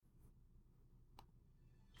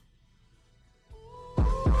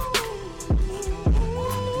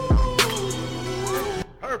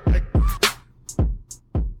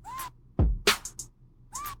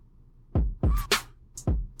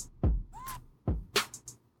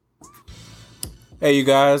Hey, you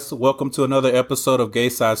guys, welcome to another episode of Gay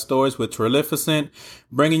Side Stories with Trilificent,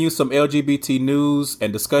 bringing you some LGBT news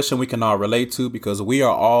and discussion we can all relate to because we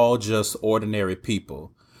are all just ordinary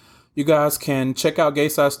people. You guys can check out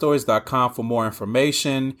gaysidestories.com for more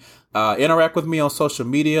information. Interact with me on social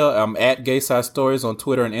media. I'm at Gay Side Stories on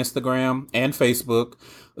Twitter and Instagram and Facebook,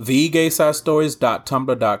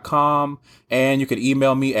 thegaysidestories.tumblr.com, and you can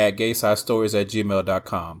email me at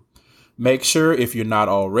gaysidestories@gmail.com. Make sure, if you're not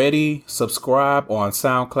already, subscribe on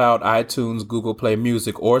SoundCloud, iTunes, Google Play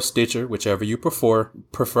Music, or Stitcher, whichever you prefer.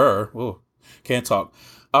 Ooh, can't talk.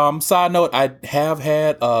 Side note, I have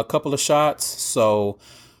had a couple of shots, so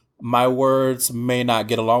my words may not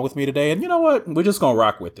get along with me today. And you know what? We're just going to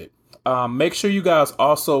rock with it. Make sure you guys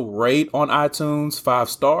also rate on iTunes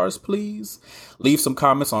 5 stars, please. Leave some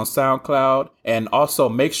comments on SoundCloud. And also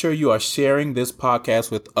make sure you are sharing this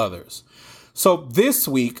podcast with others. So this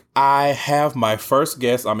week, I have my first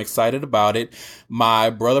guest. I'm excited about it. My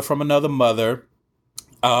brother from another mother.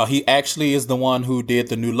 He actually is the one who did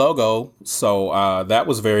the new logo. So that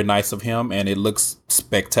was very nice of him. And it looks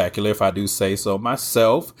spectacular, if I do say so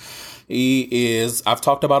myself. I've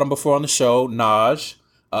talked about him before on the show, Naj.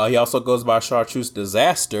 He also goes by Chartreuse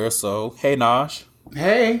Disaster. So, hey, Naj.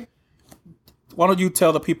 Hey. Why don't you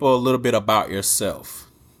tell the people a little bit about yourself?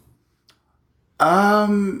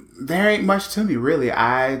 There ain't much to me, really.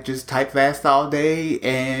 I just type fast all day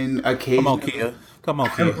and occasionally... Come on,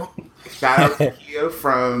 Kia. Shout out to Kia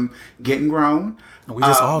from Getting Grown. We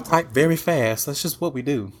just all type very fast. That's just what we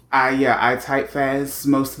do. I type fast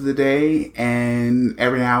most of the day, and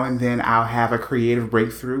every now and then I'll have a creative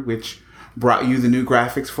breakthrough, which brought you the new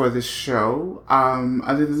graphics for the show.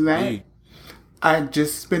 Other than that, I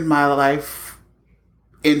just spend my life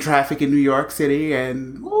in traffic in New York City,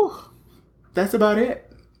 and that's about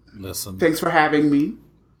it. Listen. Thanks for having me.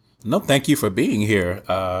 No, thank you for being here.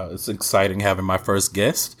 It's exciting having my first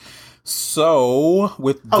guest. So,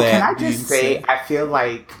 with that, can I just say, I feel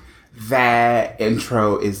like that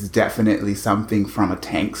intro is definitely something from a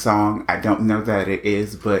Tank song. I don't know that it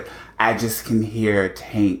is, but I just can hear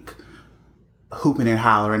Tank hooping and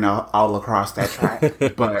hollering all across that track.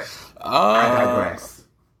 But I digress.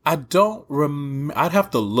 I don't I'd have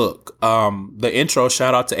to look. The intro,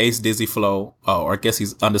 shout out to Ace Dizzy Flow, or I guess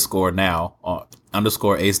he's underscore now,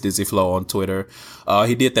 underscore Ace Dizzy Flow on Twitter.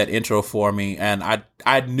 He did that intro for me, and I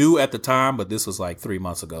knew at the time, but this was like 3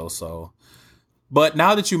 months ago. So, but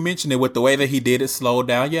now that you mention it, with the way that he did it, slowed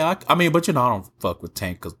down. Yeah, I mean, but I don't fuck with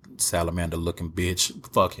Tank, cause salamander looking bitch.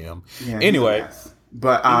 Fuck him. Yeah, anyway,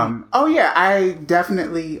 but I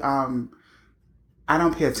definitely I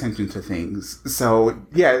don't pay attention to things. So,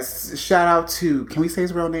 yes, shout out to... Can we say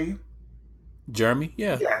his real name? Jeremy?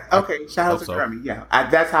 Yeah. Okay, shout out to Jeremy. Yeah.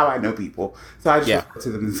 That's how I know people. So I just refer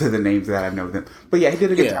to them to the names that I know them. But yeah, he did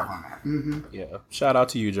a good job on that. Mm-hmm. Yeah. Shout out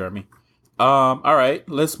to you, Jeremy. All right,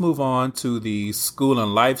 let's move on to the school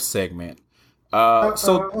and life segment. Our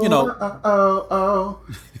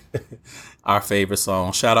favorite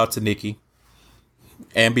song. Shout out to Nicki.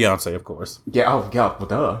 And Beyonce, of course. Yeah,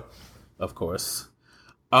 duh. Of course.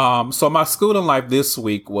 So my school and life this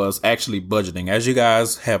week was actually budgeting. As you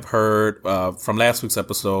guys have heard from last week's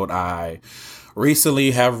episode, I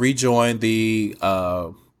recently have rejoined the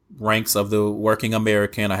ranks of the working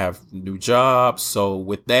American. I have new jobs. So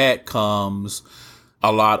with that comes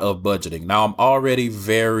a lot of budgeting. Now I'm already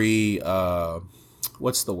very,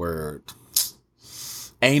 what's the word?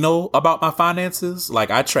 Anal about my finances.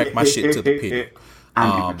 Like I track my shit to the penny.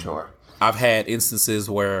 I'm immature. I've had instances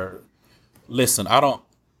where, listen, I don't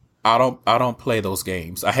play those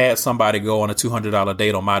games. I had somebody go on a $200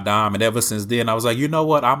 date on my dime, and ever since then, I was like, you know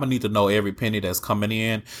what? I'm gonna need to know every penny that's coming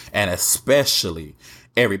in, and especially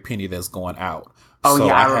every penny that's going out. Oh so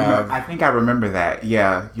yeah, I remember. I think I remember that.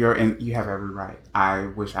 Yeah, you have every right. I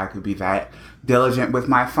wish I could be that diligent with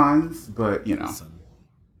my funds, but you know, listen,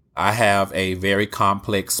 I have a very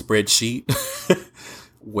complex spreadsheet.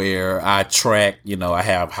 Where I track, I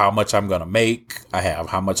have how much I'm going to make. I have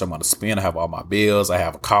how much I'm going to spend. I have all my bills. I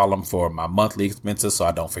have a column for my monthly expenses so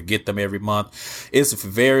I don't forget them every month. It's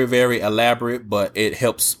very, very elaborate, but it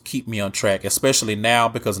helps keep me on track, especially now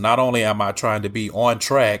because not only am I trying to be on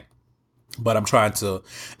track, but I'm trying to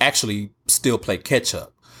actually still play catch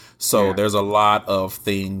up. So there's a lot of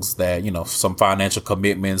things that, some financial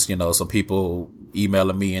commitments, some people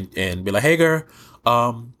emailing me and be like, hey, girl,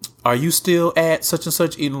 are you still at such and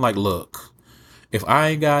such? Eating like, look, if I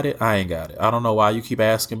ain't got it, I ain't got it. I don't know why you keep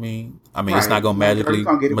asking me. I mean, It's not going to magically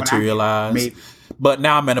materialize. But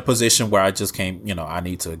now I'm in a position where I just can't, I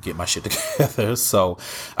need to get my shit together. So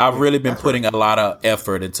I've really been putting a lot of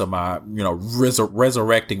effort into my,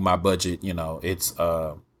 resurrecting my budget. It's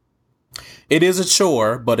It is a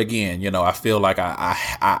chore, but again, I feel like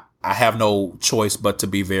I have no choice but to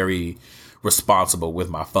be very responsible with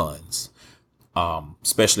my funds.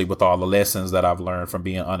 Especially with all the lessons that I've learned from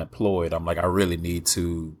being unemployed. I'm like, I really need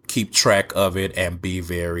to keep track of it and be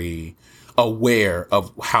very aware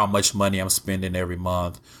of how much money I'm spending every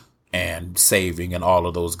month and saving and all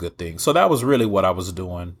of those good things. So that was really what I was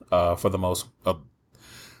doing, for the most,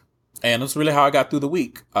 and it's really how I got through the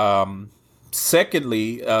week.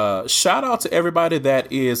 Secondly, shout out to everybody that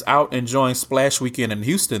is out enjoying Splash Weekend in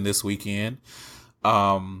Houston this weekend.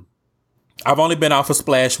 I've only been out for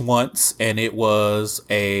Splash once, and it was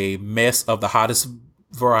a mess of the hottest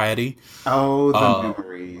variety. Oh, the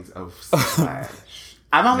memories of Splash.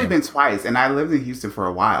 I've only been twice, and I lived in Houston for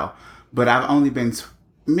a while, but I've only been,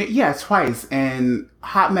 twice, and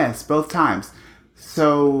hot mess both times.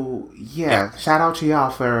 So, shout out to y'all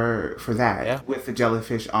for that, with the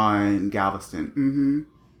jellyfish on Galveston. Mm-hmm.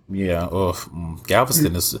 Yeah,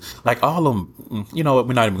 Galveston is like all of them. You know what?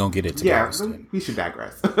 We're not even gonna get into Galveston. We should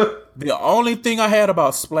digress. The only thing I had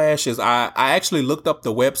about Splash is I actually looked up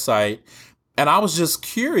the website, and I was just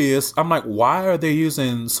curious. I'm like, why are they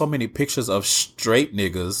using so many pictures of straight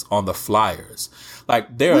niggas on the flyers?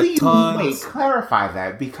 Like, there are tons. Wait, clarify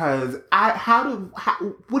that, because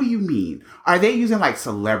what do you mean? Are they using like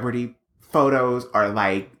celebrity photos, or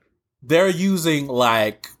like they're using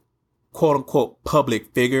like quote unquote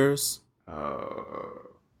public figures?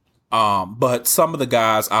 But some of the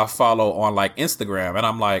guys I follow on like Instagram, and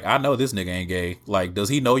I'm like, I know this nigga ain't gay. Like, does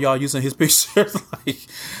he know y'all using his pictures? Like,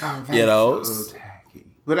 so tacky.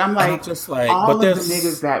 But I'm like, I'm just like, all but of the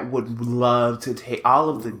niggas that would love to take all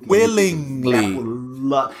of the willingly that would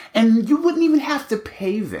love, and you wouldn't even have to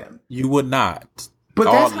pay them. You would not. But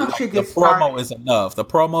that's how shit gets started. The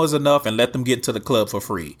promo is enough, and let them get to the club for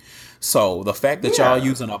free. So the fact that y'all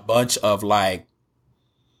using a bunch of like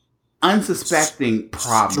unsuspecting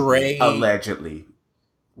probably allegedly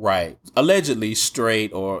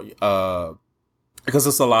straight, or because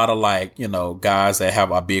it's a lot of like, guys that have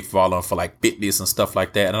a big following for like fitness and stuff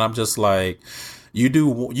like that, and I'm just like,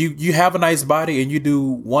 you have a nice body and you do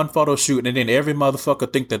one photo shoot, and then every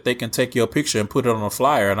motherfucker think that they can take your picture and put it on a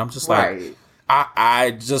flyer, and I'm just like,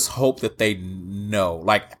 I just hope that they know.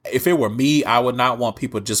 Like, if it were me, I would not want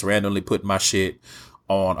people just randomly putting my shit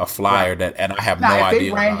on a flyer and I have no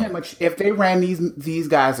idea. If they ran these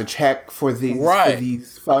guys a check for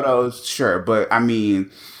these photos, sure. But I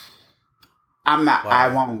mean, I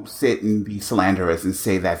won't sit and be slanderous and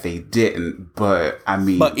say that they didn't. But I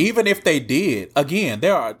mean, but even if they did, again,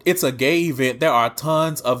 it's a gay event. There are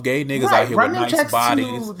tons of gay niggas out here with nice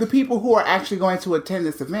bodies. To the people who are actually going to attend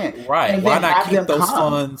this event, right? Why not keep those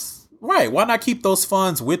funds? Right? Why not keep those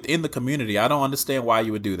funds within the community? I don't understand why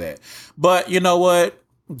you would do that. But you know what?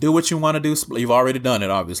 Do what you want to do. You've already done it,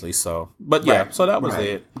 obviously. So, but so that was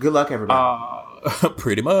it. Good luck, everybody.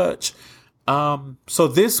 Pretty much. So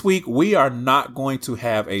this week we are not going to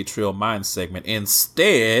have a Trill Mind segment.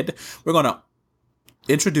 Instead, we're going to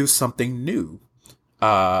introduce something new.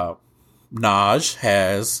 Naj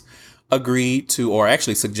has agreed to, or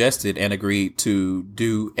actually suggested and agreed to,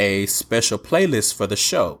 do a special playlist for the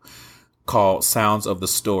show called Sounds of the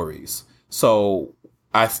Stories. So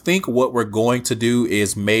I think what we're going to do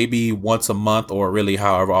is maybe once a month, or really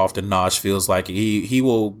however often Naj feels like he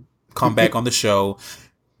will come back on the show.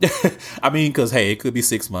 I mean, because, hey, it could be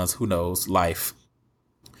 6 months. Who knows? Life.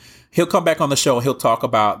 He'll come back on the show. He'll talk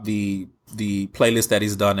about the playlist that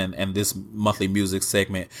he's done and this monthly music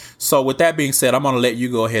segment. So with that being said, I'm going to let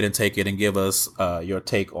you go ahead and take it and give us your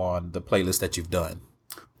take on the playlist that you've done.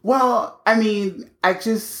 Well, I mean,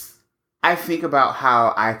 I think about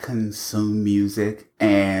how I consume music,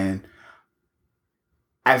 and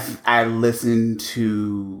I listen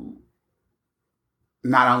to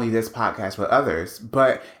not only this podcast, but others,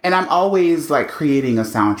 and I'm always like creating a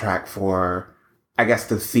soundtrack for, I guess,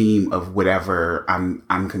 the theme of whatever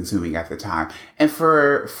I'm consuming at the time. And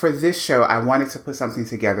for this show, I wanted to put something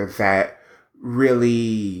together that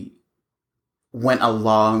really went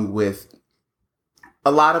along with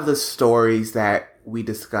a lot of the stories that we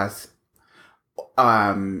discuss,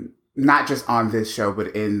 not just on this show,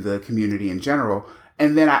 but in the community in general.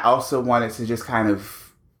 And then I also wanted to just kind of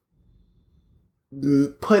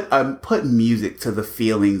put music to the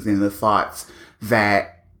feelings and the thoughts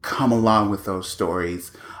that come along with those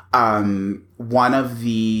stories. One of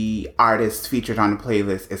the artists featured on the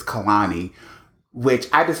playlist is Kehlani, which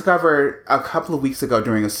I discovered a couple of weeks ago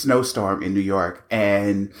during a snowstorm in New York.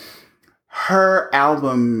 And her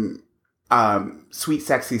album, Sweet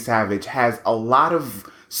Sexy Savage, has a lot of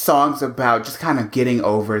songs about just kind of getting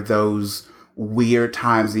over those weird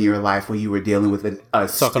times in your life where you were dealing with a Talking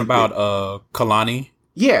stupid, about Kalani.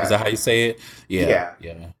 yeah, Is that how you say it? Yeah. yeah.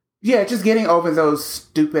 Yeah. Yeah, just getting over those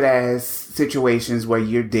stupid ass situations where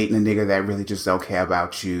you're dating a nigga that really just don't care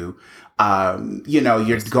about you.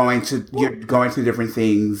 You're going through different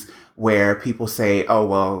things where people say, "Oh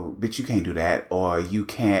well, bitch, you can't do that," or "You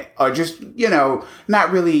can't," or just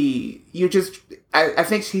not really. You just, I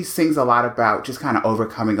think she sings a lot about just kind of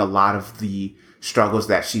overcoming a lot of the struggles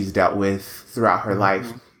that she's dealt with throughout her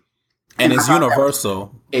life. And it's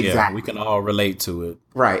universal. Exactly. Yeah, we can all relate to it.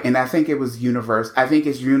 Right. And I think it was universal. I think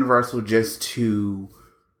it's universal just to,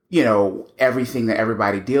 everything that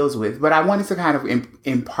everybody deals with. But I wanted to kind of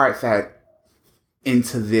impart that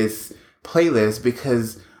into this playlist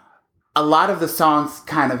because a lot of the songs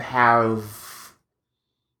kind of have,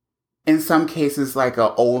 in some cases, like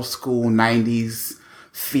a old school 90s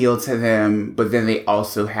feel to them. But then they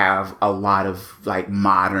also have a lot of like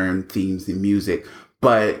modern themes in music.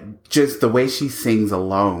 But just the way she sings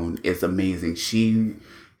alone is amazing.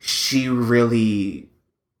 She really,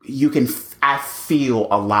 I feel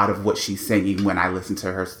a lot of what she's singing when I listen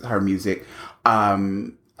to her music.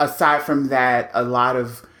 Aside from that, a lot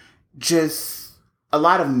of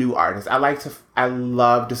new artists. I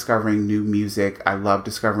love discovering new music. I love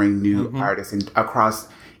discovering new artists and across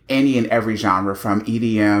any and every genre, from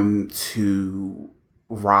EDM to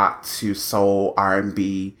rock to soul,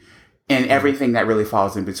 R&B. And everything that really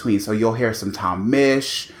falls in between. So you'll hear some Tom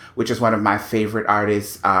Misch, which is one of my favorite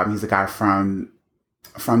artists. He's a guy from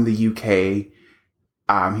the UK.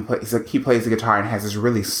 He plays the guitar and has this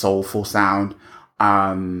really soulful sound.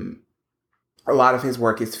 A lot of his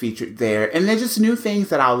work is featured there. And there's just new things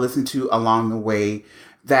that I'll listen to along the way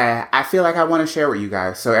that I feel like I want to share with you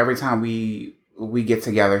guys. So every time we get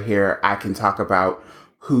together here, I can talk about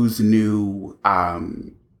who's new,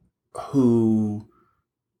 who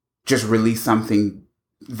just release something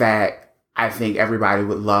that I think everybody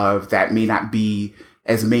would love that may not be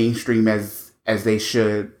as mainstream as they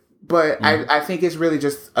should. But I think it's really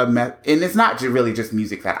just and it's not really just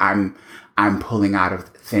music that I'm pulling out of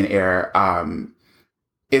thin air.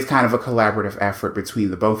 It's kind of a collaborative effort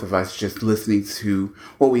between the both of us, just listening to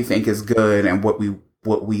what we think is good and what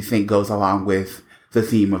we think goes along with the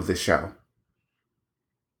theme of the show.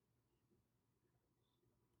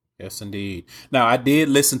 Yes, indeed. Now, I did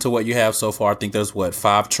listen to what you have so far. I think there's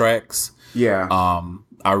 5 tracks. Yeah.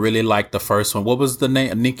 I really liked the first one. What was the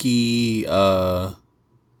name? Nikki. I'm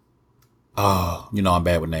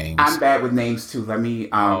bad with names. I'm bad with names too. Let me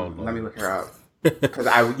look her up because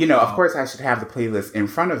of course, I should have the playlist in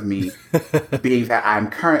front of me, being that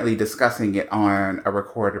I'm currently discussing it on a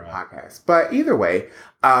recorded podcast. But either way,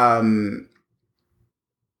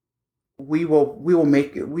 we will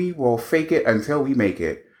make it. We will fake it until we make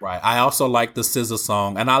it. Right. I also liked the SZA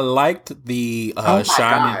song, and I liked the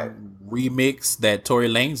Shining remix that Tory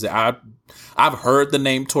Lanez. I've heard the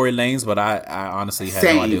name Tory Lanez, but I honestly had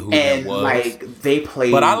no idea who that was. Like they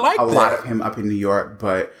played a lot of him up in New York,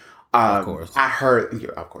 but of course I heard,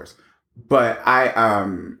 of course, but I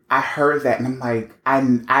heard that, and I'm like,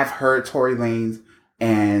 I've heard Tory Lanez,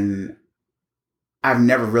 and I've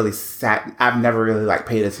never really like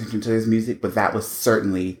paid attention to his music, but that was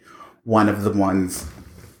certainly one of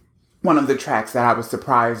the tracks that I was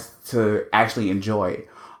surprised to actually enjoy.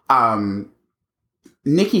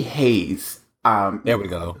 Nikki Hayes. There we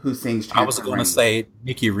go. Who sings? I was going to say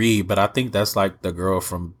Nikki Reed, but I think that's like the girl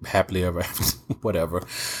from Happily Ever After. Whatever.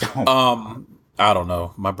 I don't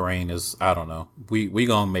know. My brain is. I don't know. We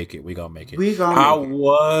gonna make it. I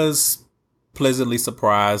was pleasantly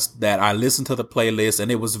surprised that I listened to the playlist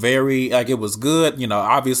and it was it was good.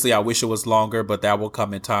 Obviously I wish it was longer, but that will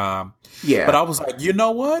come in time. Yeah. But I was like, you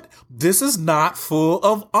know what? This is not full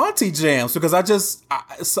of auntie jams because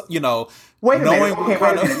Wait a minute. Okay,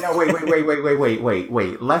 wait a minute. No,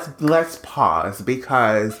 wait. Let's pause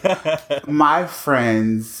because my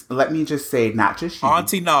friends, let me just say, not just you.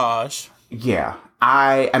 Auntie Naj. Yeah.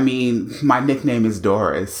 I mean, my nickname is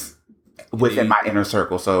Doris within my inner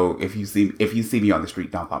circle. So if you see me on the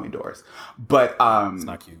street, don't call me Doris. But it's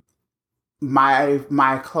not cute.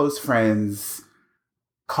 My close friends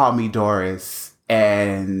call me Doris,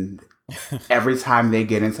 and every time they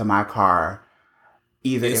get into my car,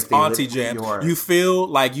 either it's if they auntie jam, you feel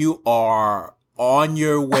like you are on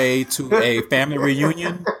your way to a family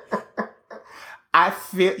reunion. I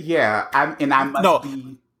feel, yeah. I must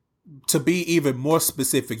be. to be even more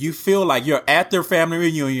specific, you feel like you're at their family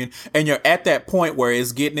reunion and you're at that point where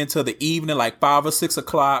it's getting into the evening, like 5 or 6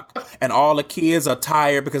 o'clock, and all the kids are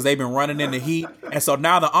tired because they've been running in the heat. And so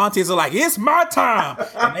now the aunties are like, it's my time.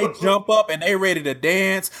 And they jump up and they ready to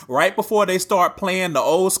dance right before they start playing the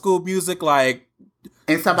old school music, like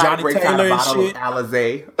and somebody Johnny breaks Taylor out a bottle and of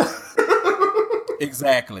Alizé.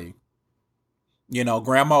 Exactly. You know,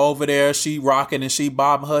 grandma over there, she rocking and she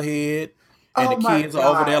bobbing her head. And the kids are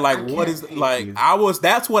over there like, what is, like,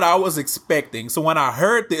 that's what I was expecting. So when I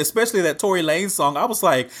heard this, especially that Tory Lanez song, I was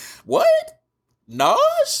like, what?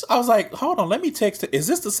 Naj? I was like, hold on, let me text it. Is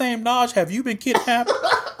this the same Naj? Have you been kidnapped?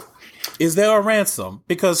 Is there a ransom?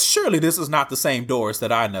 Because surely this is not the same Doris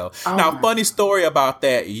that I know. Now, funny story about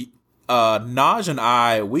that. Naj and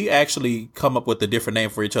I, we actually come up with a different name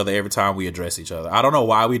for each other every time we address each other. I don't know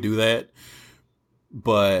why we do that,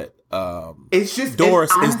 but it's just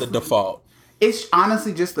Doris is the default. It's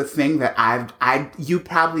honestly just the thing that you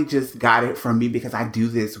probably just got it from me because I do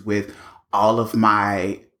this with all of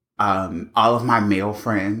my male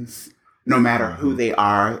friends, no matter who they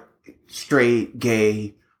are, straight,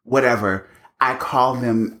 gay, whatever. I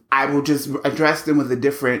will just address them with a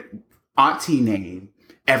different auntie name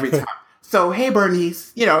every time. So, hey,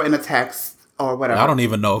 Bernice, in a text or whatever. I don't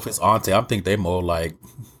even know if it's auntie. I think they more like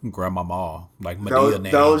grandmama, like Medea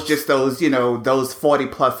names. Those 40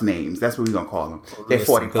 plus names. That's what we're going to call them. They're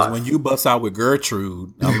 40 plus. Because when you bust out with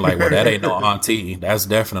Gertrude, I'm like, well, that ain't no auntie. That's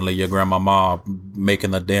definitely your grandmama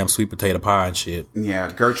making a damn sweet potato pie and shit. Yeah,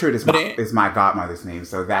 Gertrude is my godmother's name.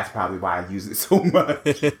 So that's probably why I use it so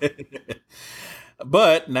much.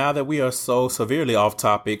 But now that we are so severely off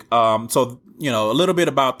topic, so, a little bit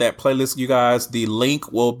about that playlist, you guys. The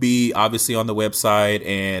link will be obviously on the website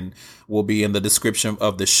and will be in the description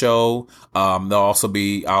of the show.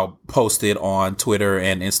 I'll post it on Twitter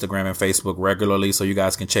and Instagram and Facebook regularly, so you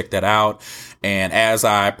guys can check that out. And as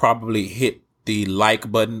I probably hit the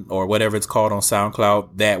like button or whatever it's called on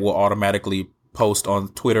SoundCloud, that will automatically post on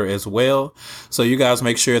Twitter as well. So you guys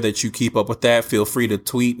make sure that you keep up with that. Feel free to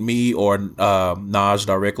tweet me or Naj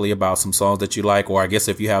directly about some songs that you like, or I guess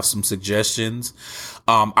if you have some suggestions.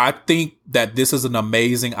 I think that this is an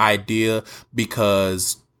amazing idea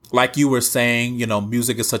because, like you were saying,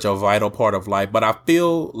 music is such a vital part of life, but I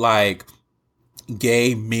feel like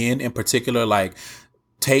gay men in particular, like,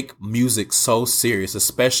 take music so serious,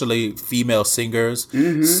 especially female singers.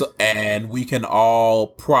 So, and we can all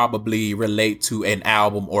probably relate to an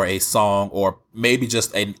album or a song or maybe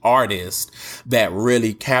just an artist that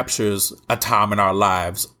really captures a time in our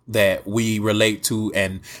lives that we relate to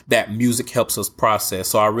and that music helps us process.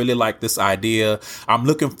 So I really like this idea. I'm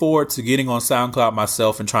looking forward to getting on SoundCloud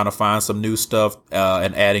myself and trying to find some new stuff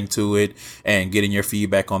and adding to it and getting your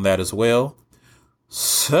feedback on that as well.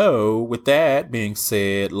 So, with that being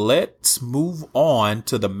said, let's move on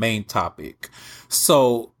to the main topic.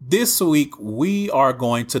 So, this week we are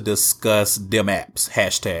going to discuss dem apps,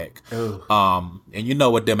 hashtag. And you know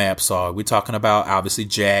what dem apps are. We're talking about, obviously,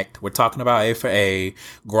 Jack'd. We're talking about A4A,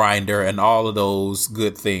 Grindr, and all of those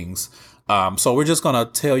good things. So, we're just going to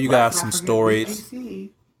tell you guys some stories.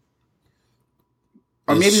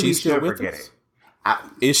 Or maybe we should forget it.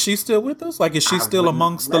 Is she still with us? Like, is she still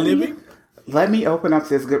amongst the living? Let me open up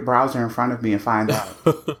this good browser in front of me and find out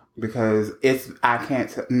because I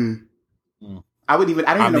can't. I don't even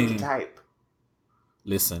know what to type.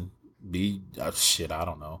 Listen, I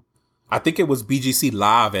don't know. I think it was BGC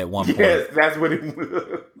Live at one point. Yes, that's what it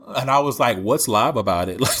was. And I was like, what's live about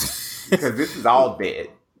it? Because this is all dead.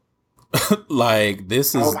 Like,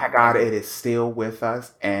 this is. Oh my God, it is still with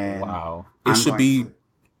us. And wow.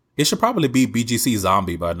 It should probably be BGC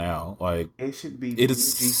Zombie by now. Like, it should be. It has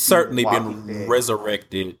certainly been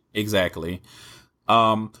resurrected. Exactly.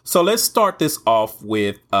 So let's start this off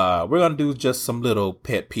with we're gonna do just some little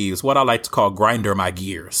pet peeves, what I like to call grinder my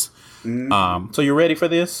gears. So you ready for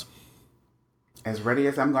this? As ready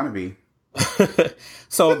as I'm gonna be.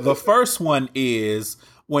 So the first one is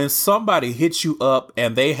when somebody hits you up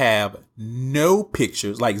and they have no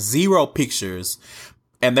pictures, like 0 pictures,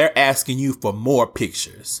 and they're asking you for more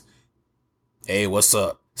pictures. Hey, what's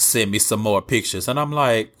up? Send me some more pictures. And I'm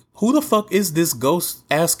like, who the fuck is this ghost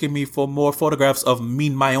asking me for more photographs of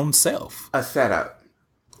me, my own self? A setup.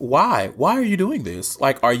 Why? Why are you doing this?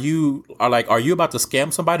 Like, are you about to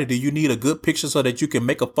scam somebody? Do you need a good picture so that you can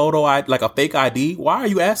make a photo, like a fake ID? Why are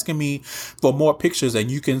you asking me for more pictures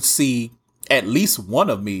and you can see at least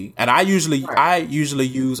one of me? And I usually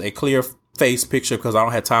use a clear face picture because I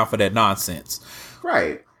don't have time for that nonsense.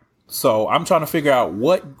 Right. So I'm trying to figure out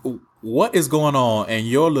what is going on in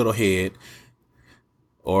your little head,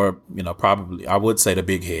 or, probably I would say the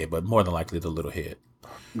big head, but more than likely the little head.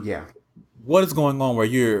 Yeah. What is going on where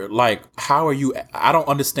you're like, how are you? I don't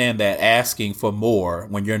understand that asking for more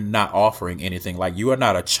when you're not offering anything. Like, you are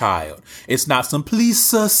not a child. It's not some please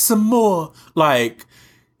some more. Like,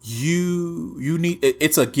 you need,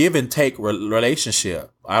 it's a give and take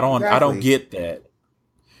relationship. I don't Exactly. get that.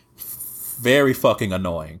 Very fucking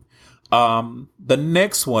annoying. The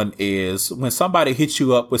next one is when somebody hits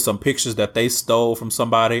you up with some pictures that they stole from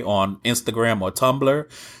somebody on Instagram or Tumblr.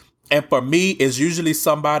 And for me, it's usually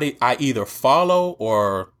somebody I either follow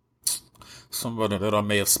or somebody that I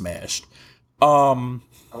may have smashed. Oh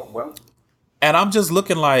well. And I'm just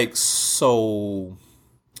looking like, so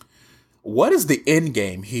what is the end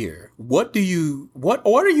game here? What are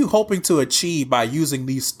you hoping to achieve by using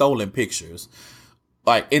these stolen pictures?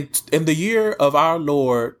 Like, in the year of our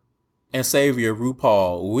Lord and Savior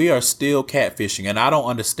RuPaul, we are still catfishing, and I don't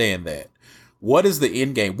understand that. What is the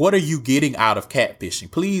end game? What are you getting out of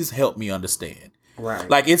catfishing? Please help me understand. Right.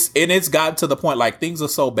 Like, it's gotten to the point, like, things are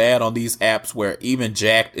so bad on these apps where even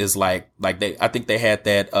Jacked is like I think they had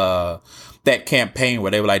that campaign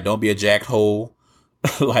where they were like, don't be a jacked hole.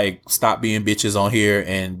 Like, stop being bitches on here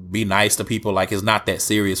and be nice to people. Like, it's not that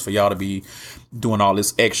serious for y'all to be doing all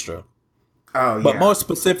this extra. Oh But yeah. more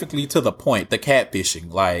specifically to the point, the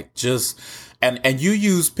catfishing, like, just, and you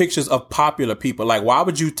use pictures of popular people. Like, why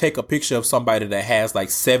would you take a picture of somebody that has like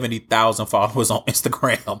 70,000 followers on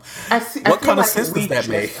Instagram? I What feel kind of like sense we does that just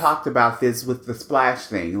make? talked about this with the splash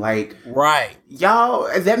thing. Like, Right. y'all,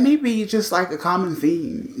 that may be just like a common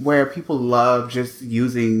theme where people love just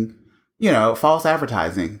using, false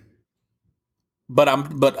advertising. But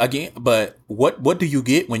what do you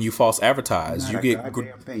get when you false advertise? Not You a get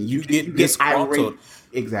goddamn thing. you You get get irate. disgruntled.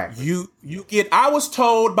 Exactly. You get, I was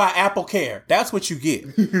told by Apple Care. That's what you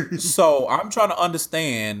get. So I'm trying to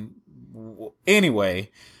understand.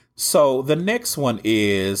 Anyway, so the next one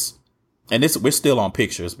is, and this, we're still on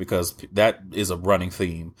pictures because that is a running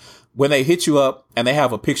theme. When they hit you up and they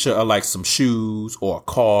have a picture of like some shoes or a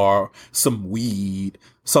car, some weed,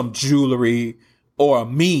 some jewelry, or a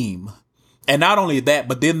meme. And not only that,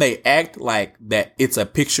 but then they act like that it's a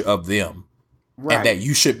picture of them. And that Right.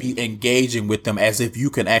 you should be engaging with them as if you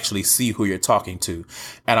can actually see who you're talking to.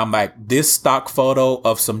 And I'm like, this stock photo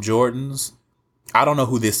of some Jordans, I don't know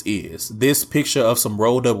who this is. This picture of some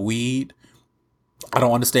rolled up weed, I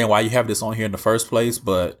don't understand why you have this on here in the first place,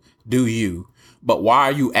 but do you? But why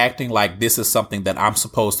are you acting like this is something that I'm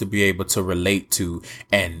supposed to be able to relate to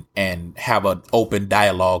and have an open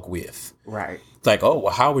dialogue with? Right. It's like, oh,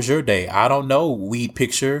 well, how was your day? I don't know, weed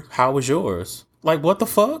picture. How was yours? Like, what the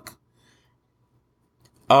fuck?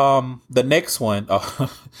 The next one,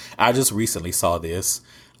 I just recently saw this.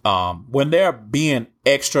 When they're being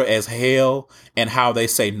extra as hell and how they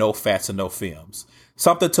say no fats and no films.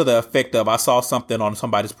 Something to the effect of, I saw something on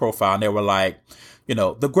somebody's profile and they were like,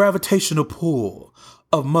 the gravitational pull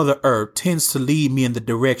of Mother Earth tends to lead me in the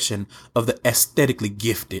direction of the aesthetically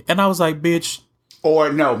gifted. And I was like, bitch,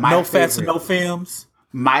 Or no, no fats and no films.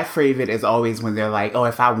 My favorite is always when they're like, "Oh,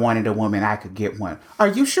 if I wanted a woman, I could get one." Are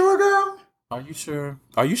you sure, girl? Are you sure?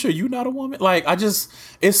 Are you sure you're not a woman? Like,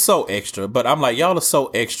 it's so extra. But I'm like, y'all are so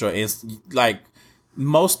extra. It's like,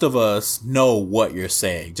 most of us know what you're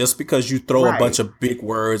saying. Just because you throw a bunch Right. of big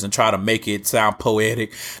words and try to make it sound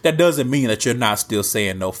poetic, that doesn't mean that you're not still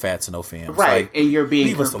saying no fats and no films. Right. Like, And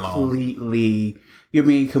leave us alone. you're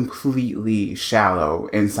being completely shallow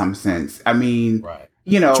in some sense. I mean, Right.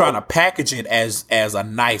 you You're trying know, to package it as a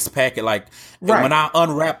nice packet. Like, when right. I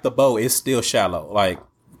unwrap the bow, it's still shallow. Like,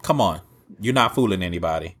 come on. You're not fooling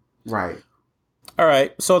anybody. Right. All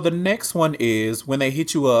right. So the next one is when they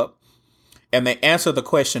hit you up and they answer the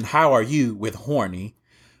question, how are you, with horny,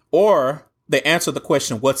 or they answer the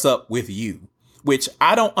question, what's up with you, which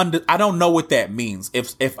I don't know what that means.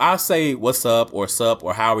 If I say what's up or sup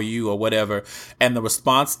or how are you or whatever, and the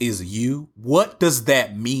response is you, what does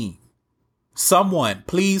that mean? Someone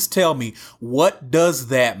please tell me, what does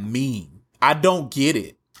that mean? I don't get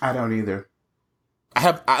it. I don't either.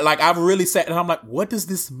 I've really sat and I'm like, what does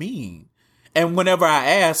this mean? And whenever I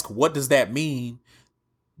ask, what does that mean?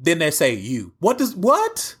 Then they say you. What?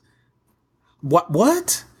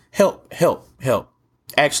 Help.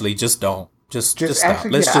 Actually, just don't. Just stop.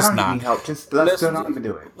 Actually, Let's yeah, just I don't not. need help. Just let's don't even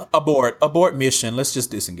do it. Abort mission. Let's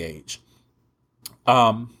just disengage.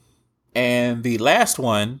 And the last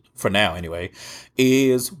one, for now anyway,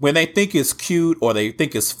 is when they think it's cute or they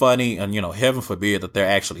think it's funny, and heaven forbid that they're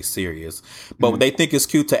actually serious, but they think it's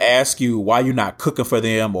cute to ask you why you're not cooking for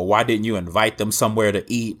them or why didn't you invite them somewhere to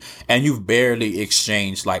eat, and you've barely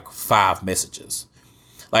exchanged like 5 messages.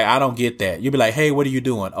 Like, I don't get that. You'd be like, hey, what are you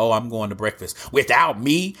doing? Oh, I'm going to breakfast. Without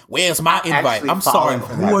me? Where's my invite? Actually I'm sorry. fallen for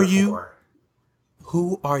that Who are you? before.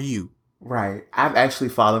 Who are you? Right. I've actually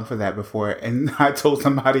fallen for that before. And I told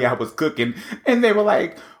somebody I was cooking, and they were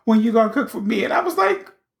like, when you gonna cook for me? And I was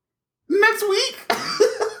like, next week.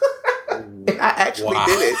 And I actually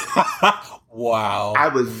did it. Wow. I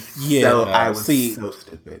was so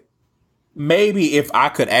stupid. Maybe if I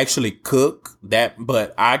could actually cook that,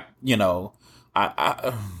 but I'm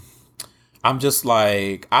just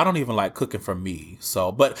like, I don't even like cooking for me.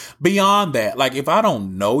 So, but beyond that, like if I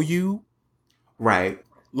don't know you, right.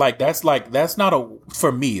 that's not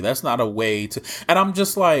for me, that's not a way to, and I'm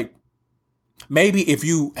just like, maybe if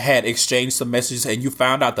you had exchanged some messages and you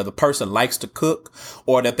found out that the person likes to cook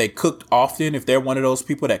or that they cooked often, if they're one of those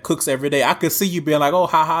people that cooks every day, I could see you being like, oh,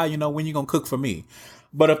 haha, when you gonna cook for me?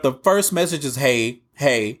 But if the first message is, hey.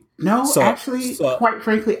 No, actually, quite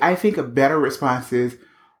frankly, I think a better response is,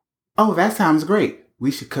 oh, that sounds great.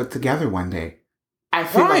 We should cook together one day. I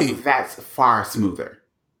feel like that's far smoother.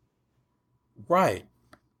 Right.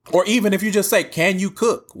 Or even if you just say, can you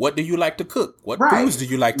cook? What do you like to cook? What foods do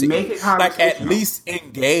you like to Make eat? it like at least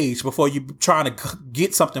engage before you trying to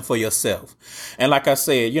get something for yourself. And like I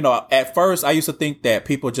said, at first I used to think that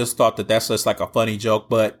people just thought that that's just like a funny joke,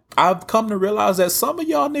 but I've come to realize that some of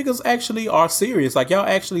y'all niggas actually are serious. Like y'all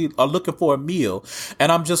actually are looking for a meal.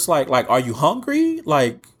 And I'm just like, are you hungry?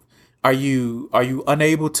 Like, are you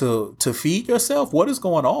unable to feed yourself? What is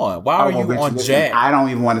going on? Why are you on Jack? I don't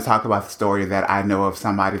even want to talk about the story that I know of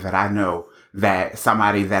somebody that I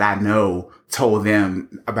know told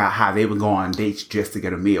them about how they would go on dates just to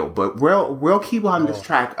get a meal. But we'll keep on this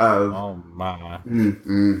track of. Oh my.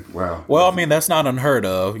 Well, I mean that's not unheard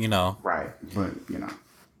of, Right, but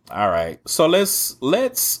All right, so let's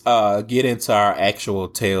get into our actual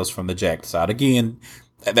tales from the Jack side again.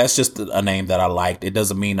 That's just a name that I liked. It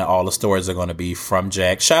doesn't mean that all the stories are going to be from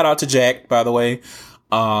Jack. Shout out to Jack, by the way,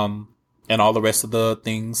 and all the rest of the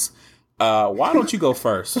things. Why don't you go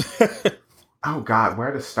first? Oh God,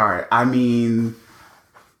 where to start? I mean,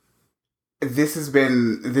 this has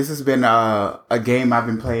been a game I've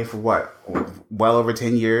been playing for well over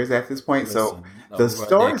 10 years at this point. So the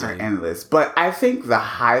stories are endless. But I think the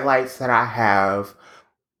highlights that I have,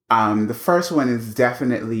 the first one is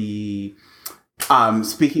definitely.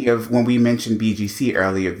 Speaking of when we mentioned BGC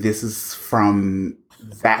earlier, this is from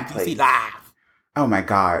that BGC place. Live. Oh my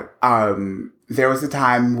God. There was a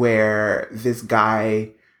time where this guy,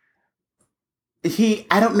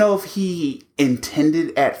 I don't know if he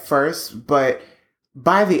intended at first, but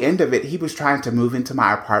by the end of it, he was trying to move into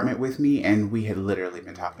my apartment with me, and we had literally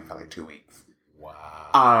been talking for like 2 weeks.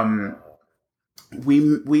 Wow.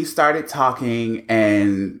 We started talking,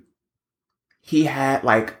 and he had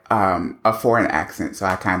like a foreign accent, so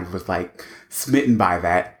I kind of was like smitten by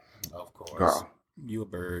that. Of course, girl, you a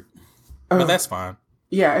bird, but that's fine.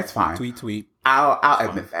 Yeah, it's fine. Tweet. I'll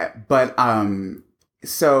admit that. But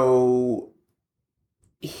so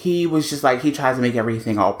he was just like, he tries to make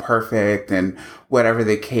everything all perfect and whatever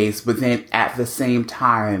the case, but then at the same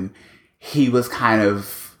time, he was kind of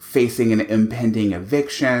facing an impending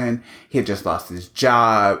eviction. He had just lost his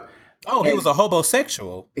job. Oh, he was a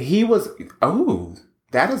homosexual. He was. Oh,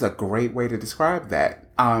 that is a great way to describe that.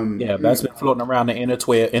 Yeah, that's been floating around the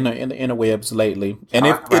interwebs lately, and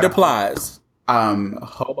it applies.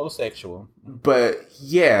 Homosexual. But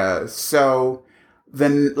yeah, so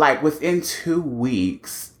then, like within 2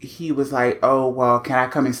 weeks, he was like, "Oh, well, can I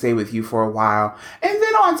come and stay with you for a while?" And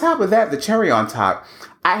then on top of that, the cherry on top,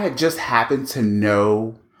 I had just happened to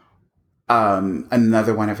know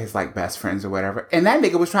another one of his like best friends or whatever, and that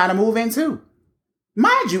nigga was trying to move in too.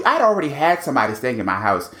 Mind you, I'd already had somebody staying in my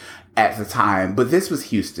house at the time, but this was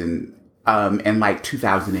Houston in like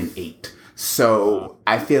 2008. So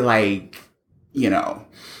I feel like, it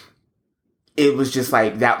was just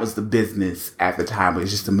like that was the business at the time. It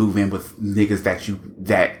was just to move in with niggas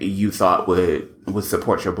that you thought would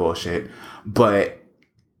support your bullshit. But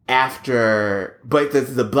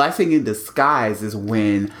the blessing in disguise is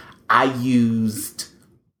when I used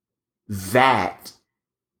that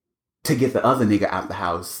to get the other nigga out the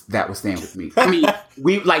house that was staying with me. I mean,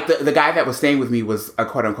 the guy that was staying with me was a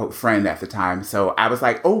quote unquote friend at the time. So I was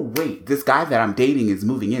like, oh wait, this guy that I'm dating is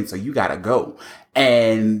moving in, so you gotta go.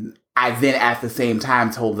 And I then at the same time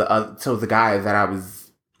told the guy that I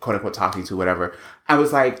was quote unquote talking to, whatever. I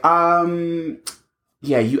was like,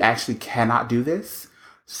 yeah, you actually cannot do this.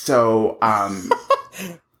 So,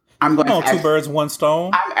 I'm going to two birds, one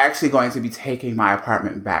stone. I'm actually going to be taking my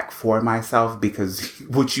apartment back for myself because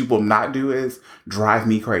what you will not do is drive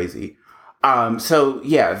me crazy. So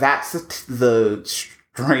yeah, that's the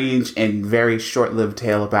strange and very short-lived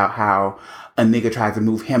tale about how a nigga tried to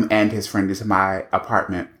move him and his friend into my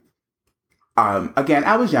apartment. Again,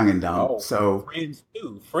 I was young and dumb, Oh, so friends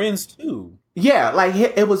too. Friends too. yeah, like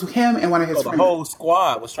it was him and one of his So the friends. whole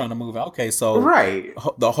squad was trying to move out. Okay, so Right.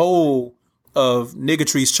 the whole of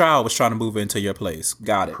Niggatree's child was trying to move into your place.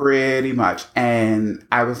 Got it. Pretty much. And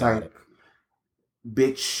I was Got like, it.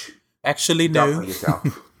 bitch, Actually, don't no. play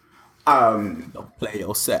yourself. Um, Don't play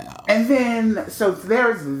yourself. and then, so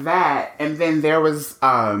there's that. And then there was,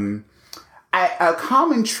 a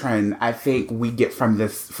common trend I think we get from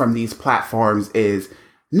these platforms is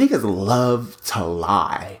niggas love to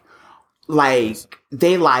lie. Like,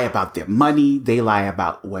 they lie about their money, they lie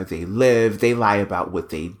about where they live, they lie about what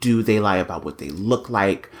they do, they lie about what they look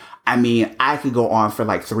like. I mean, I could go on for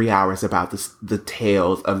like 3 hours about the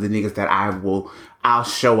tales of the niggas that I'll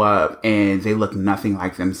show up and they look nothing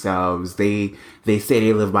like themselves. They say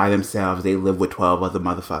they live by themselves, they live with 12 other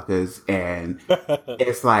motherfuckers, and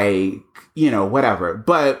it's like, whatever.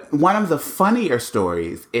 But one of the funnier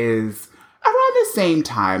stories is around the same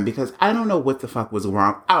time, because I don't know what the fuck was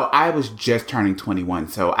wrong. Oh, I was just turning 21,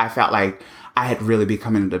 so I felt like I had really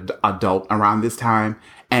become an adult around this time,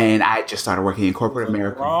 and I just started working in corporate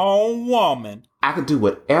America. Wrong woman. I could do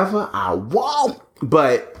whatever I want,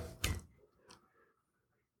 but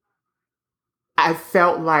I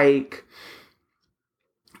felt like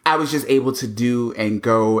I was just able to do and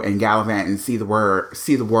go and gallivant and see the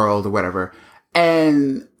world or whatever.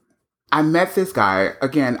 And I met this guy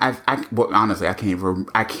again. Well, honestly, I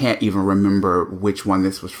can't even remember which one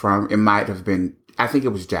this was from. It might have been. I think it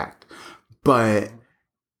was Jacked, but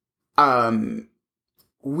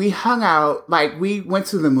we hung out. Like, we went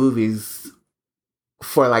to the movies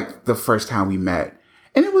for like the first time we met,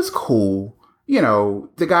 and it was cool.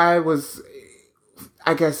 The guy was,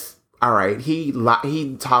 I guess, all right. He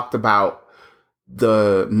talked about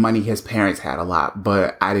the money his parents had a lot,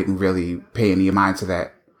 but I didn't really pay any mind to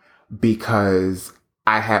that, because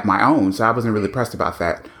I had my own, so I wasn't really pressed about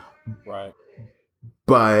that. Right.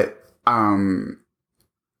 But,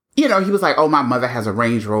 he was like, oh, my mother has a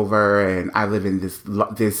Range Rover and I live in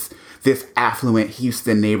this affluent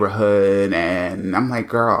Houston neighborhood. And I'm like,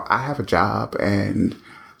 girl, I have a job and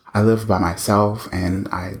I live by myself and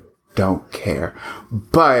I don't care.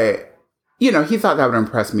 But, he thought that would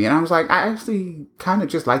impress me. And I was like, I actually kind of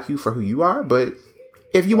just like you for who you are, but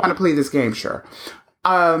if you want to play this game, sure.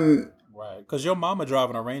 Right, because your mama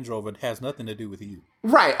driving a Range Rover has nothing to do with you.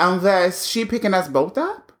 Right, unless she picking us both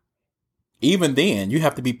up. Even then, you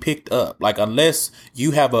have to be picked up. Like, unless you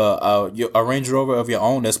have a Range Rover of your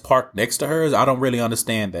own that's parked next to hers, I don't really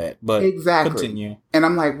understand that. But exactly. Continue. And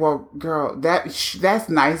I'm like, well, girl, that's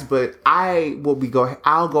nice, but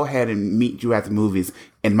I'll go ahead and meet you at the movies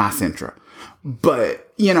in my Sentra.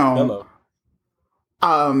 But Hello.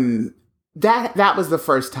 That was the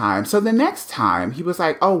first time. So the next time he was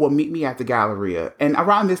like, oh, well, meet me at the Galleria. And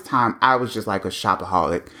around this time, I was just like a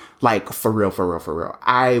shopaholic. Like, for real, for real, for real.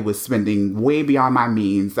 I was spending way beyond my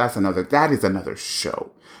means. That is another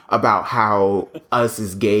show about how us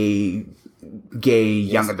as gay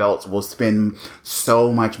young adults will spend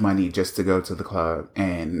so much money just to go to the club.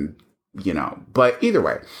 And, but either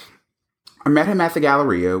way, I met him at the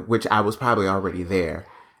Galleria, which I was probably already there.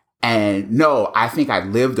 And no, I think I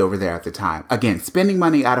lived over there at the time. Again, spending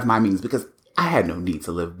money out of my means, because I had no need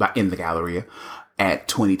to live in the Galleria at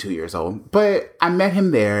 22 years old. But I met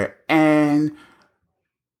him there, and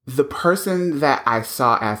the person that I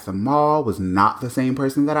saw at the mall was not the same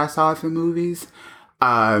person that I saw at the movies.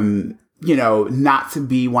 Not to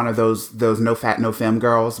be one of those no fat, no femme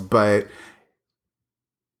girls, but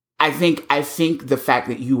I think the fact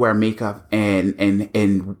that you wear makeup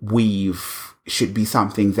and weave should be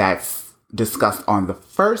something that's discussed on the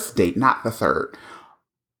first date, not the third.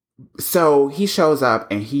 So he shows up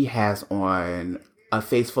and he has on a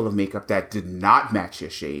face full of makeup that did not match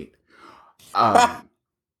your shade. Because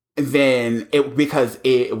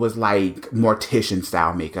it was like Mortician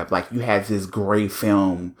style makeup. Like, you had this gray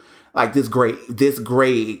film, like this gray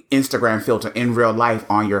Instagram filter in real life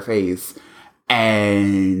on your face.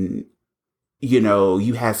 And,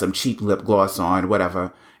 you had some cheap lip gloss on,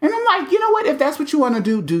 whatever. And I'm like, you know what? If that's what you want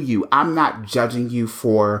to do you. I'm not judging you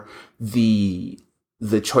for the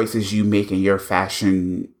choices you make in your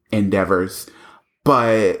fashion endeavors.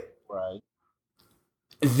 But right,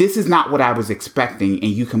 this is not what I was expecting.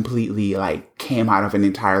 And you completely came out of an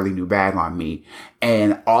entirely new bag on me.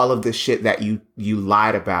 And all of the shit that you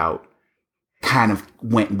lied about kind of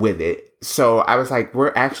went with it. So I was like,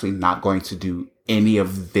 we're actually not going to do any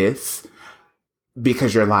of this,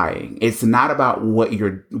 because you're lying. It's not about what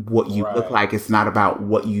you right. look like. It's not about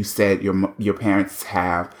what you said your parents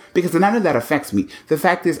have, because none of that affects me. The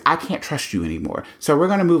fact is, I can't trust you anymore. So we're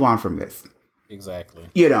going to move on from this. Exactly.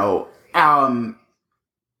 Um,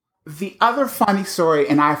 the other funny story,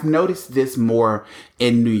 and I've noticed this more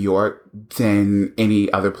in New York than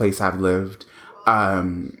any other place I've lived.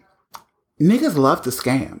 Niggas love to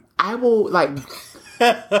scam. I will like.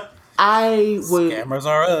 I would. Scammers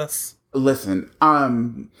are us. Listen,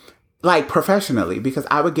 like professionally, because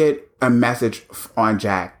I would get a message on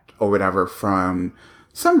Jack or whatever from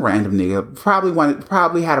some random nigga.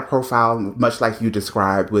 Probably had a profile much like you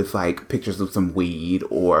described, with like pictures of some weed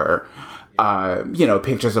or,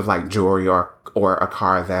 pictures of like jewelry or a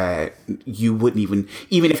car that you wouldn't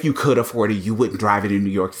even if you could afford it, you wouldn't drive it in New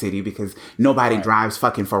York City because nobody drives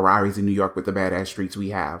fucking Ferraris in New York with the badass streets we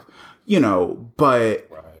have, but,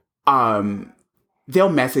 they'll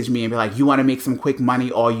message me and be like, you want to make some quick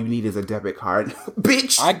money? All you need is a debit card.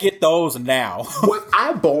 Bitch. I get those now. Was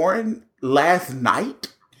I born last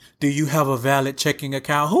night? Do you have a valid checking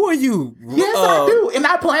account? Who are you? Yes, I do. And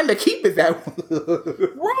I plan to keep it that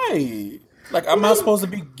way. Right. Like, am I supposed to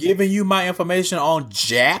be giving you my information on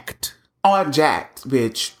Jacked? On Jacked,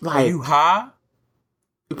 bitch. Like, are you high?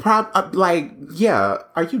 Yeah.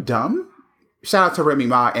 Are you dumb? Shout out to Remy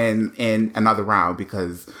Ma and Another Round,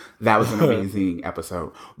 because that was an amazing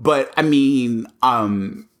episode. But I mean,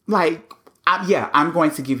 I'm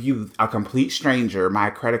going to give you, a complete stranger,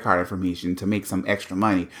 my credit card information to make some extra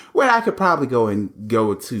money, where I could probably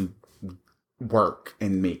go to work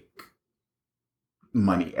and make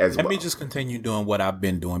money as well. Let me just continue doing what I've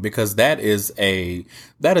been doing, because that is a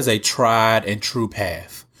tried and true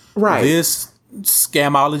path. Right. This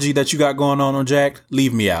scamology that you got going on Jack,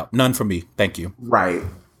 leave me out. None for me. Thank you. Right.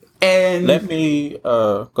 And let me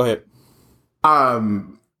go ahead.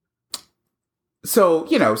 So,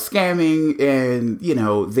 scamming, and,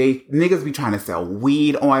 niggas be trying to sell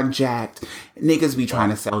weed on Jacked. Niggas be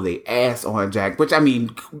trying to sell their ass on Jacked, which, I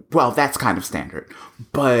mean, well, that's kind of standard.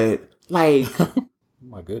 But, like...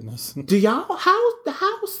 My goodness. Do y'all,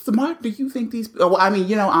 how smart do you think these... Well, I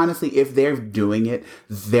mean, honestly, if they're doing it,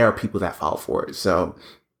 there are people that fall for it, so...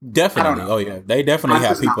 Definitely. Oh, yeah. They definitely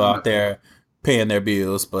have people out there paying their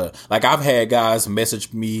bills. But like, I've had guys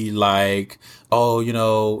message me like,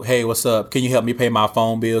 oh, hey, what's up? Can you help me pay my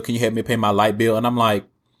phone bill? Can you help me pay my light bill? And I'm like,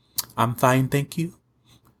 I'm fine, thank you.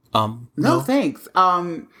 No thanks.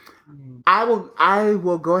 I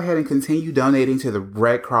will go ahead and continue donating to the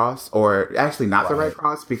Red Cross, or actually not the Red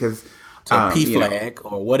Cross, because to PFLAG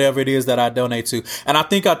or whatever it is that I donate to. And I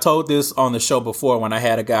think I told this on the show before, when I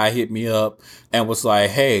had a guy hit me up and was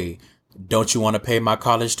like, hey, don't you want to pay my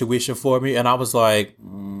college tuition for me? And I was like,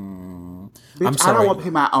 bitch, I'm sorry. I don't want to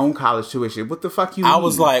pay my own college tuition. What the fuck you mean? I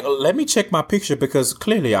was like, let me check my picture, because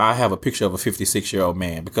clearly I have a picture of a 56-year-old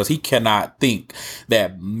man, because he cannot think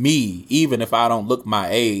that me, even if I don't look my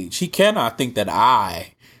age, he cannot think that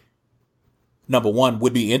I, number one,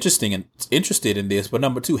 would be interested in this, but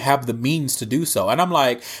number two, have the means to do so. And I'm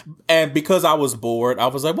like, and because I was bored, I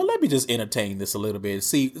was like, well, let me just entertain this a little bit.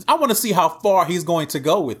 See, I want to see how far he's going to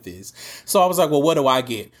go with this. So I was like, well, what do I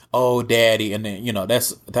get? Oh, daddy. And then,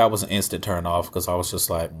 that was an instant turn off, because I was just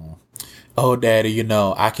like, oh, daddy,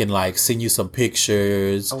 I can like send you some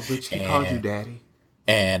pictures. Oh, bitch, he called you daddy.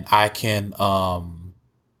 And I can,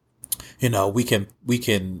 we can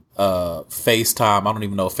FaceTime. I don't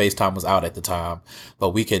even know if FaceTime was out at the time, but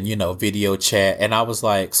we can, video chat. And I was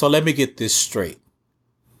like, so let me get this straight.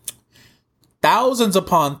 Thousands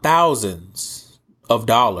upon thousands of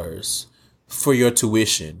dollars for your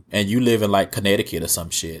tuition, and you live in like Connecticut or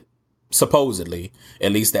some shit. Supposedly,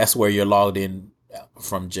 at least that's where you're logged in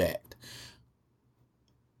from Jacked.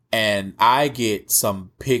 And I get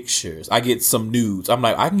some pictures. I get some nudes. I'm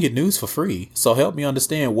like, I can get nudes for free. So help me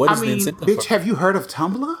understand, what is the incentive? Bitch, have you heard of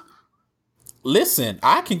Tumblr? Listen,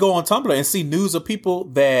 I can go on Tumblr and see nudes of people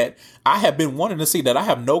that I have been wanting to see that I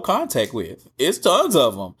have no contact with. It's tons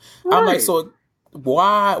of them. Right. I'm like, so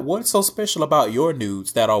why? What's so special about your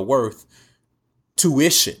nudes that are worth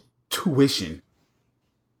tuition? Tuition.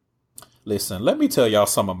 Listen, let me tell y'all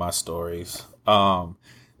some of my stories.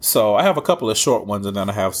 So I have a couple of short ones, and then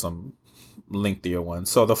I have some lengthier ones.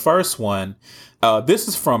 So the first one, this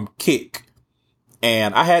is from Kik.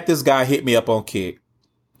 And I had this guy hit me up on Kik.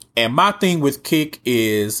 And my thing with Kik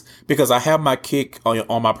is, because I have my Kik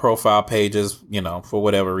on my profile pages, for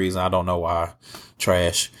whatever reason, I don't know why,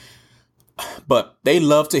 trash. But they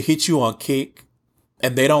love to hit you on Kik,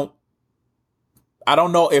 and I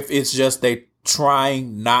don't know if it's just they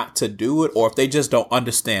trying not to do it, or if they just don't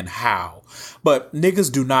understand how. But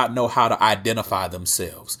niggas do not know how to identify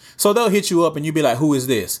themselves. So they'll hit you up and you be like, who is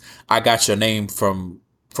this? I got your name from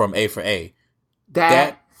A for A.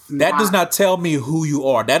 That does not tell me who you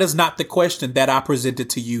are. That is not the question that I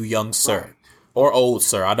presented to you, young sir. Or old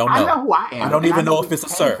sir. I don't know. I know who I am. I don't even know if it's a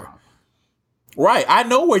sir. Right. I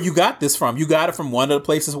know where you got this from. You got it from one of the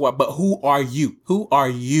places where, but who are you? Who are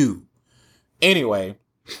you? Anyway,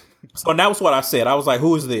 so that was what I said. I was like,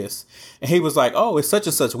 who is this? And he was like, oh, it's such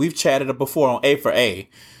and such. We've chatted before on A for A.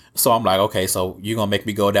 So I'm like, okay, so you're going to make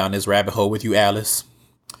me go down this rabbit hole with you, Alice?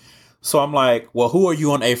 So I'm like, well, who are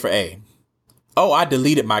you on A for A? Oh, I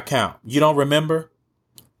deleted my account. You don't remember?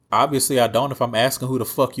 Obviously, I don't if I'm asking who the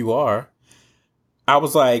fuck you are. I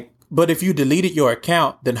was like, but if you deleted your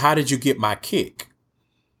account, then how did you get my kick?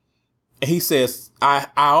 And he says, I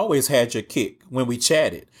always had your kick when we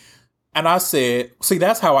chatted. And I said, see,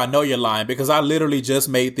 that's how I know you're lying, because I literally just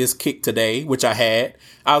made this kick today, which I had.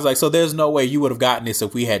 I was like, so there's no way you would have gotten this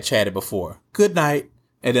if we had chatted before. Good night.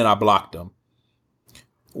 And then I blocked him.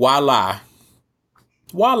 Why lie?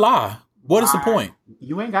 Why lie? What is the point?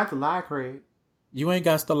 You ain't got to lie, Craig. You ain't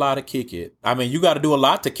got to lie to kick it. I mean, you got to do a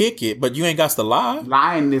lot to kick it, but you ain't got to lie.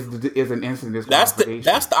 Lying is an instant disqualification.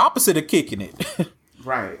 That's the opposite of kicking it.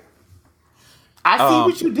 Right. I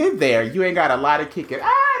see what you did there. You ain't got a lot of kick it.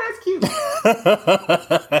 That's cute.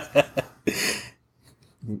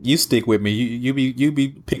 You stick with me. You be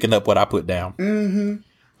picking up what I put down.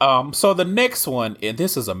 Mm-hmm. So the next one, and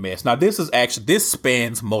this is a mess. Now this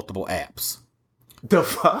spans multiple apps. The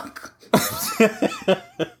fuck?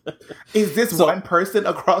 Is this one person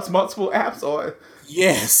across multiple apps, or?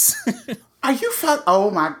 Yes. Are you fuck?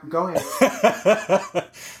 Oh my! Go ahead.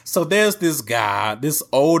 So there's this guy, this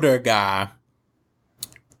older guy.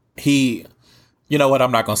 You know what?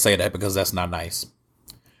 I'm not gonna say that because that's not nice.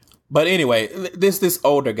 But anyway, this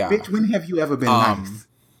older guy. Bitch, when have you ever been nice?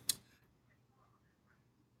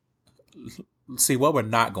 See what we're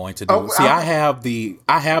not going to do. Oh, see, I have the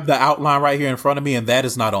outline right here in front of me, and that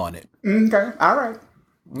is not on it. Okay, all right.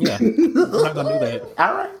 Yeah, I'm not gonna do that.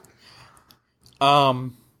 All right.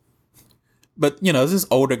 But you know, this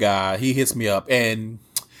older guy, he hits me up, and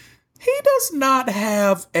he does not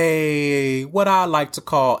have what I like to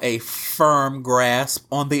call a firm grasp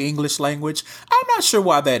on the English language. I'm not sure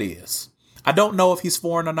why that is. I don't know if he's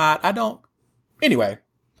foreign or not. Anyway.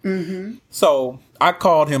 Mm-hmm. So I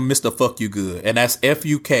called him Mr. Fuck You Good, and that's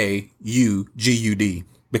FUKUGUD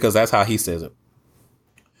because that's how he says it.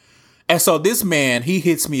 And so this man, he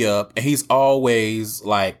hits me up, and he's always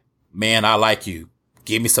like, man, I like you.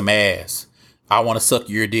 Give me some ass. I want to suck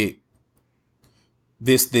your dick.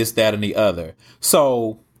 This, that, and the other.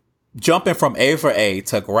 So jumping from A for A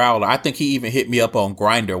to Growler, I think he even hit me up on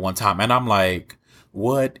Grindr one time. And I'm like,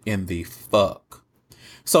 what in the fuck?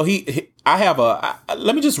 So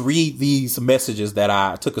let me just read these messages that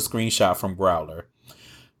I took a screenshot from Growler.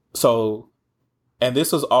 So, and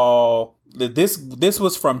this was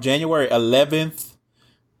from January 11th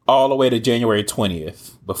all the way to January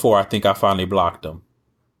 20th before I think I finally blocked him.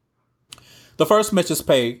 The first message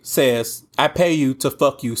says, I pay you to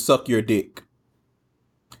fuck you, suck your dick.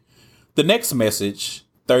 The next message,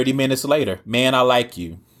 30 minutes later, man, I like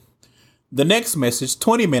you. The next message,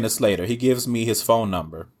 20 minutes later, he gives me his phone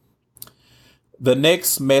number. The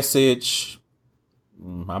next message,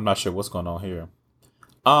 I'm not sure what's going on here.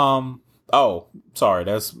 Oh, sorry,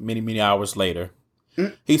 that's many, many hours later.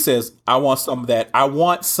 He says, I want some that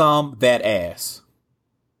ass.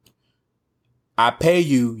 I pay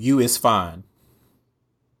you, you is fine.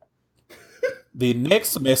 The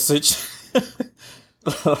next message,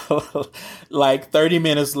 like 30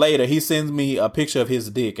 minutes later, he sends me a picture of his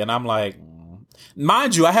dick. And I'm like,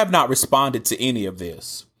 mind you, I have not responded to any of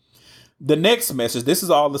this. The next message, this is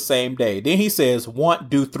all the same day. Then he says,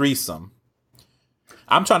 do threesome.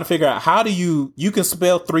 I'm trying to figure out how do you can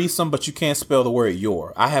spell threesome, but you can't spell the word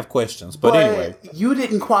your. I have questions. But anyway. You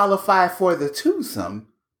didn't qualify for the twosome.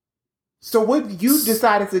 So what, you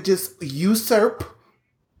decided to just usurp?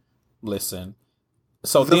 Listen.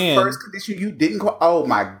 So the then, first condition you didn't. Oh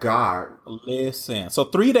my God! Listen. So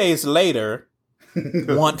 3 days later,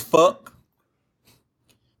 want fuck,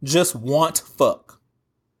 just want fuck,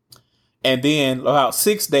 and then about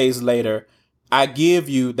 6 days later, I give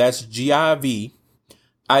you that's GIV.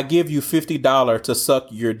 I give you $50 to suck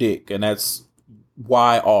your dick, and that's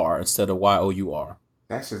YR instead of YOUR.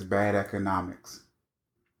 That's just bad economics.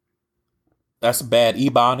 That's bad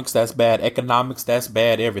ebonics. That's bad economics. That's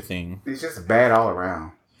bad everything. It's just bad all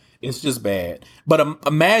around. It's just bad. But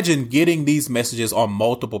imagine getting these messages on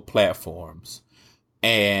multiple platforms.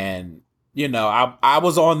 And, you know, I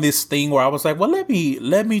was on this thing where I was like, well, let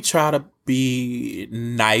me try to be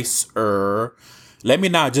nicer. Let me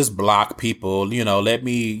not just block people,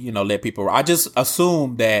 let people. I just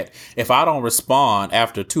assume that if I don't respond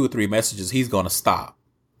after 2 or 3 messages, he's going to stop.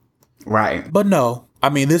 Right. But no. I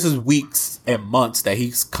mean, this is weeks and months that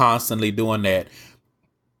he's constantly doing that.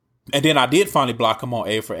 And then I did finally block him on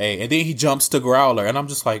A for A. And then he jumps to Growler. And I'm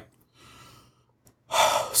just like,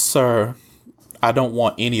 sir, I don't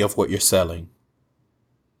want any of what you're selling.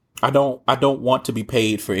 I don't want to be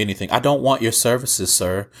paid for anything. I don't want your services,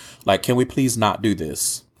 sir. Like, can we please not do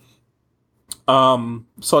this?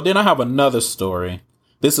 So then I have another story.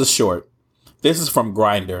 This is short. This is from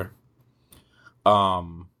Grindr.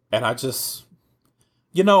 And I just,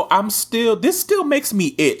 this still makes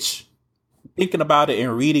me itch thinking about it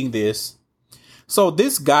and reading this. So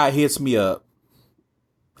this guy hits me up.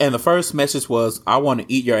 And the first message was, I want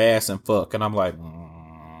to eat your ass and fuck. And I'm like,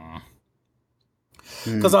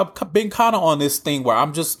 because I've been kind of on this thing where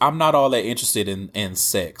I'm not all that interested in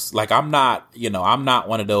sex. Like, I'm not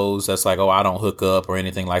one of those that's like, oh, I don't hook up or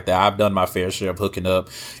anything like that. I've done my fair share of hooking up.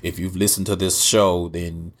 If you've listened to this show,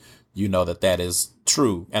 then you know that is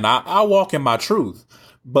true. And I walk in my truth.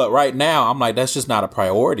 But right now, I'm like, that's just not a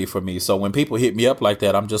priority for me. So when people hit me up like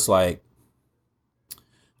that, I'm just like,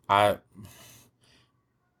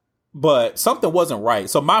 but something wasn't right.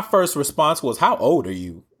 So my first response was, how old are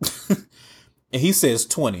you? And he says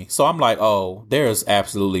 20. So I'm like, oh, there's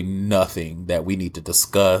absolutely nothing that we need to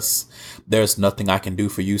discuss. There's nothing I can do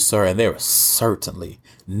for you, sir. And there is certainly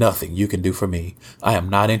nothing you can do for me. I am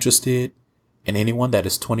not interested in anyone that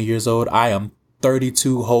is 20 years old. I am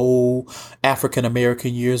 32 whole African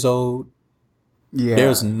American years old. Yeah.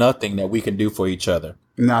 There's nothing that we can do for each other.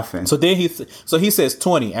 Nothing. So then he says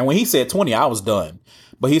 20. And when he said 20, I was done.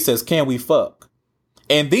 But he says, can we fuck?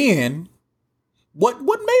 And then what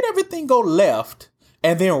made everything go left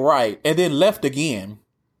and then right and then left again?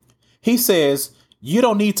 He says, you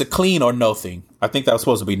don't need to clean or nothing. I think that was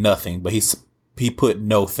supposed to be nothing, but he put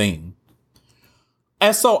no thing.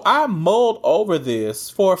 And so I mulled over this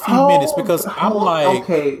for a few minutes because I'm like,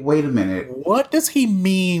 okay, wait a minute. What does he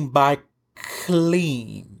mean by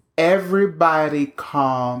clean? Everybody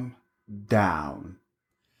calm down.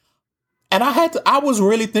 And I was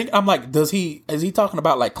really thinking, I'm like, is he talking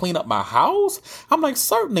about like clean up my house? I'm like,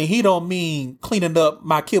 certainly he don't mean cleaning up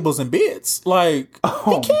my kibbles and bits. Like,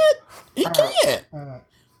 he can't.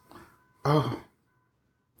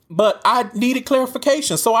 But I needed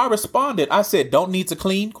clarification. So I responded. I said, don't need to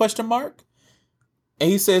clean, ? And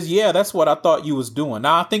he says, yeah, that's what I thought you was doing.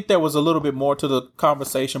 Now, I think there was a little bit more to the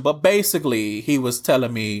conversation, but basically he was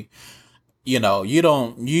telling me, you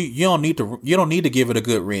don't need to give it a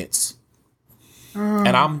good rinse.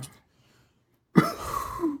 And I'm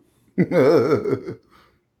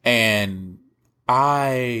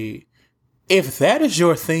if that is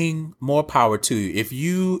your thing, more power to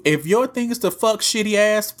you. If your thing is to fuck shitty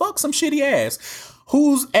ass, fuck some shitty ass.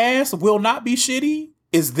 Whose ass will not be shitty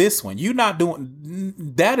is this one. You not doing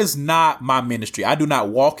that is not my ministry. I do not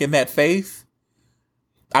walk in that faith.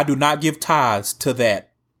 I do not give tithes to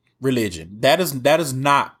that religion. That is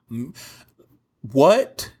not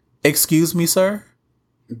what? Excuse me, sir?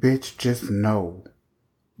 Bitch, just no.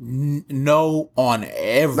 No on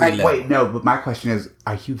every level. Wait, no, but my question is,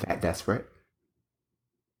 are you that desperate?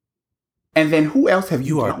 And then who else have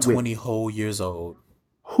you dealt with? You are 20 whole years old.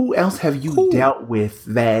 Who else have you dealt with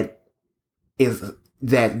that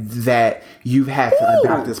you've had to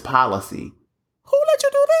adopt this policy? Who let you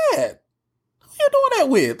do that? Who you doing that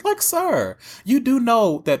with? Like, sir, you do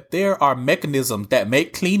know that there are mechanisms that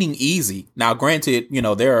make cleaning easy. Now, granted,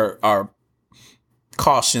 there are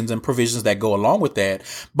cautions and provisions that go along with that,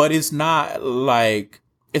 but it's not a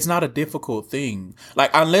difficult thing.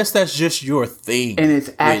 Like, unless that's just your thing. And it's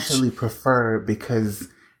actually preferred because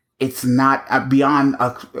it's not beyond,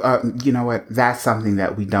 you know what, that's something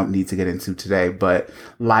that we don't need to get into today, but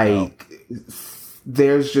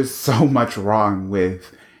there's just so much wrong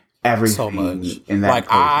with everything so much. In that. Like,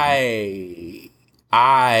 I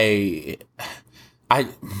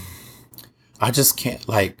just can't,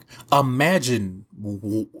 imagine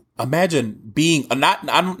being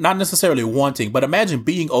not necessarily wanting, but imagine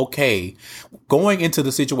being okay going into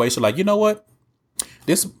the situation like, you know what,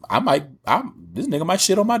 this nigga might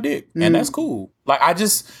shit on my dick, and that's cool. Like, I'm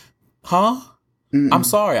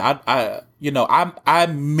sorry, I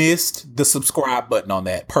missed the subscribe button on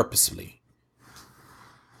that purposely.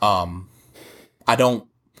 I don't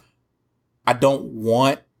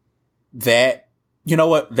want that. You know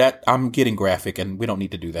what? That I'm getting graphic, and we don't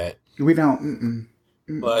need to do that. We don't.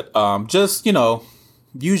 But just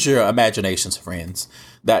use your imaginations, friends.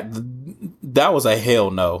 That was a hell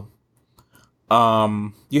no.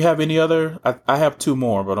 You have any other? I have two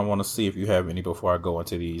more, but I want to see if you have any before I go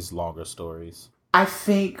into these longer stories. I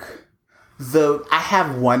think I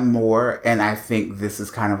have one more, and I think this is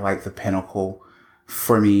kind of like the pinnacle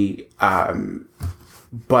for me. But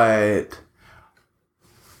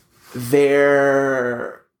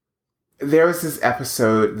there there was this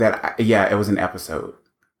episode it was an episode.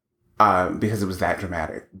 Because it was that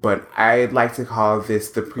dramatic. But I'd like to call this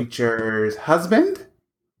the preacher's husband.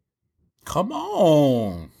 Come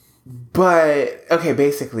on. But, okay,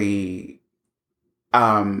 basically,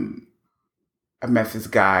 I met this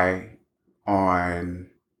guy on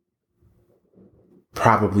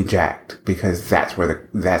Probably Jacked, because that's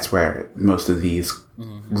where most of these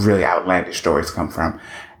really outlandish stories come from.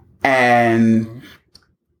 And,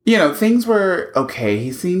 things were okay.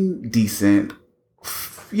 He seemed decent.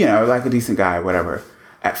 Like a decent guy, whatever,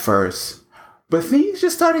 at first. But things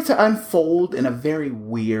just started to unfold in a very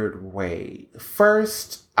weird way.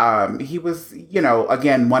 First, he was,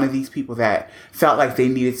 again, one of these people that felt like they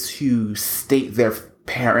needed to state their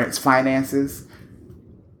parents' finances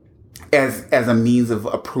as a means of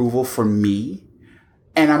approval for me.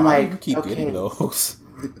 And I'm like, keep getting those.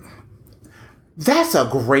 That's a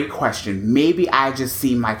great question. Maybe I just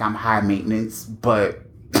seem like I'm high maintenance, but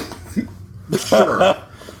sure.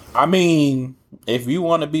 I mean, if you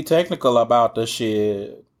want to be technical about the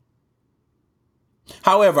shit.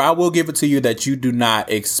 However, I will give it to you that you do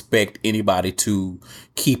not expect anybody to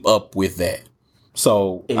keep up with that.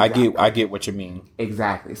 So exactly. I get what you mean.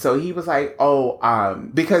 Exactly. So he was like,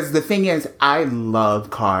 because the thing is, I love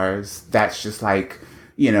cars. That's just like,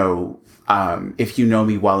 if you know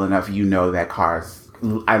me well enough, you know that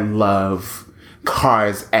I love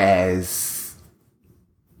cars as,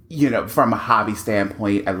 from a hobby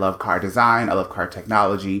standpoint. I love car design. I love car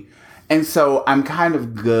technology. And so I'm kind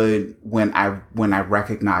of good when I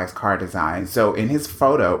recognize car design. So in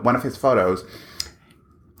one of his photos,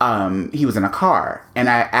 he was in a car. And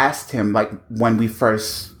I asked him, like, when we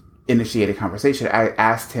first initiated conversation, I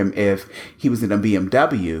asked him if he was in a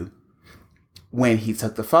BMW when he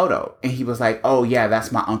took the photo. And he was like, oh yeah,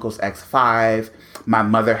 that's my uncle's X5. My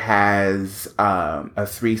mother has a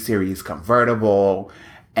 3 Series convertible.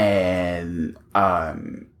 And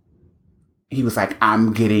he was like,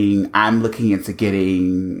 I'm looking into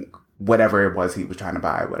getting whatever it was he was trying to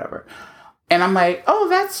buy, whatever. And I'm like, oh,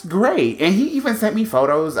 that's great. And he even sent me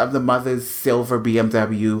photos of the mother's silver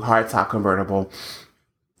BMW hardtop convertible.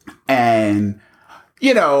 And,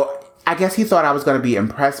 I guess he thought I was going to be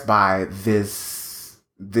impressed by this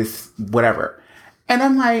whatever. And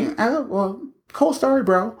I'm like, oh, well, cool story,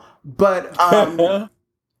 bro. But,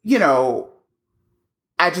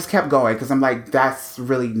 I just kept going because I'm like, that's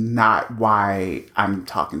really not why I'm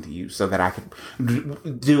talking to you, so that I could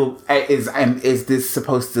do. Is this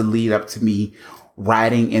supposed to lead up to me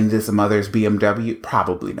riding in this mother's BMW?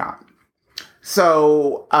 Probably not.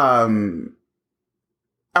 So,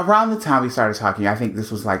 around the time we started talking, I think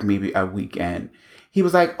this was like maybe a weekend, he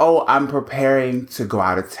was like, oh, I'm preparing to go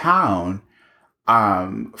out of town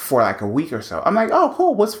for like a week or so. I'm like, oh,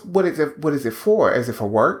 cool. What is it for? Is it for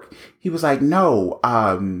work? He was like, no,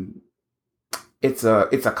 it's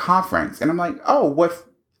a conference. And I'm like, oh, what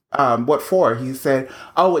for? He said,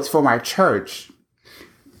 oh, it's for my church.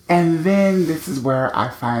 And then this is where I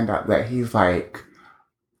find out that he's like,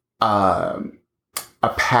 a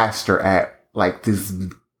pastor at his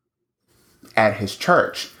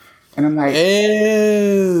church. And I'm like,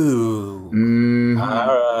 ew.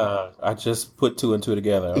 I just put 2 and 2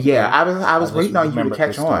 together. Okay. Yeah, I was waiting on you to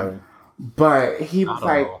catch on. But he was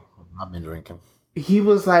like, I've been drinking. He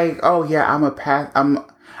was like, oh yeah,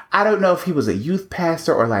 I don't know if he was a youth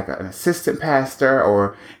pastor or like an assistant pastor,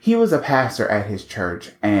 or he was a pastor at his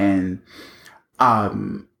church. And,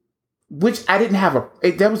 which I didn't have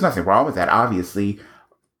there was nothing wrong with that, obviously.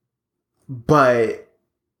 But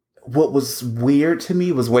what was weird to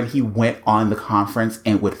me was when he went on the conference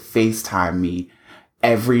and would FaceTime me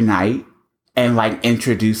every night and like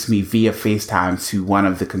introduce me via FaceTime to one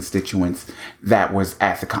of the constituents that was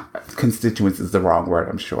at the constituents is the wrong word,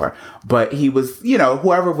 I'm sure. But he was,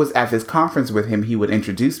 whoever was at this conference with him, he would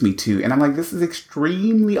introduce me to. And I'm like, this is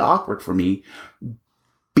extremely awkward for me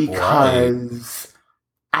because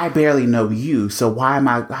I barely know you. So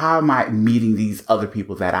how am I meeting these other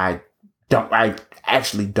people that I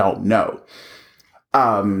actually don't know?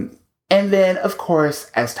 And then, of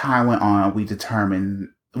course, as time went on, we've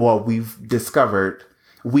discovered,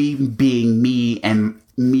 we being me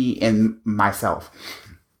and myself,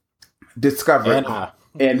 discovered,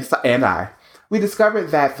 and I, we discovered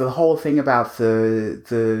that the whole thing about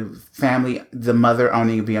the family, the mother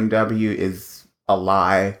owning a BMW is a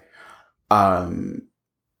lie. I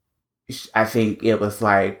think it was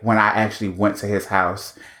like when I actually went to his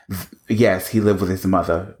house. Yes, he lived with his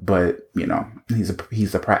mother, but he's a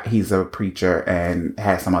preacher and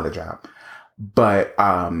has some other job. But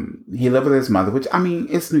he lived with his mother, which I mean,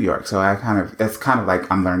 it's New York, so it's kind of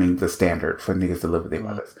like I'm learning the standard for niggas to live with their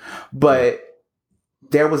mothers. But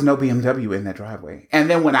there was no BMW in that driveway.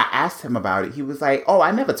 And then when I asked him about it, he was like, "Oh,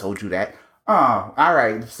 I never told you that." Oh, all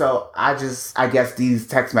right. So I guess these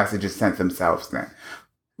text messages sent themselves then.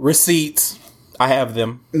 Receipts. I have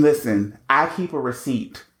them. Listen, I keep a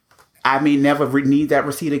receipt. I may never need that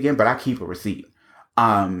receipt again, but I keep a receipt.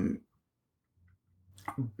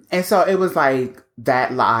 And so it was like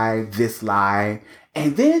that lie, this lie.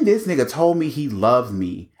 And then this nigga told me he loved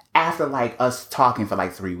me after like us talking for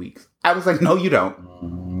like 3 weeks. I was like, no, you don't.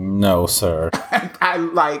 No, sir. I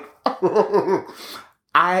like,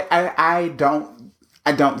 I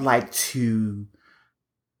don't like to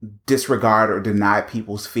disregard or deny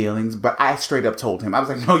people's feelings, but I straight up told him, I was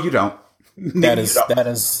like, no, you don't. That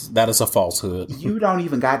is a falsehood. You don't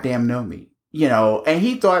even goddamn know me. You know, and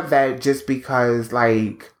he thought that just because,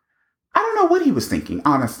 like, I don't know what he was thinking,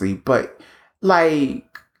 honestly, but,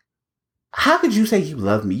 like, how could you say you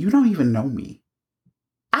love me? You don't even know me.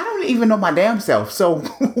 I don't even know my damn self. So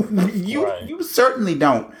you certainly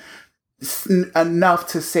don't enough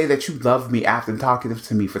to say that you love me after talking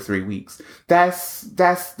to me for 3 weeks. That's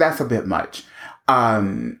a bit much.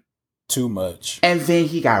 Too much. And then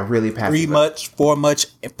he got really passive. 3 much, 4 much,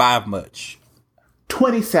 5 much.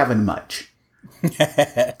 27 much.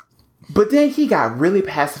 But then he got really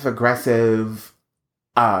passive aggressive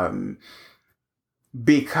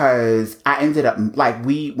because I ended up like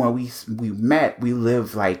when we met, we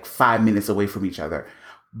lived like 5 minutes away from each other.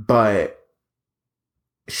 But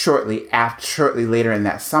shortly later in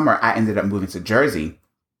that summer, I ended up moving to Jersey.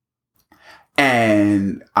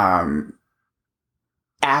 And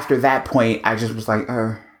after that point, I just was like,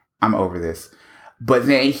 I'm over this. But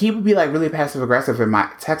then he would be like really passive aggressive in my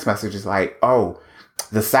text messages, like, oh,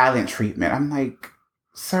 the silent treatment. I'm like,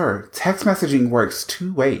 sir, text messaging works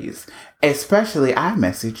 2 ways, especially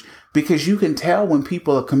iMessage, because you can tell when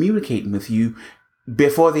people are communicating with you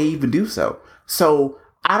before they even do so. So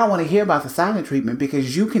I don't want to hear about the silent treatment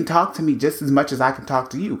because you can talk to me just as much as I can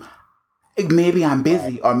talk to you. Maybe I'm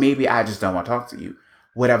busy or maybe I just don't want to talk to you.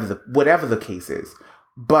 Whatever the case is.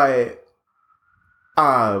 But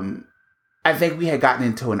I think we had gotten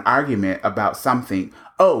into an argument about something.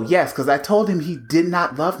 Oh, yes, because I told him he did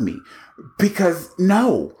not love me. Because,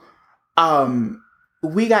 no.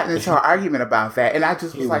 We got into an argument about that, and I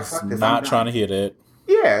just was like, fuck this. Not trying to hear that.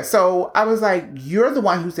 Yeah, so I was like, you're the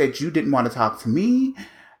one who said you didn't want to talk to me.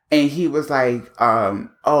 And he was like,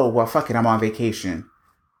 oh, well, fuck it, I'm on vacation.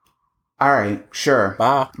 All right, sure.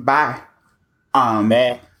 Bye. Bye.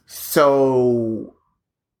 So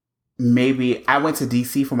maybe I went to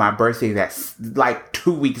DC for my birthday. That's like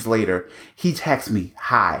 2 weeks later. He texts me,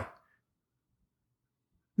 hi.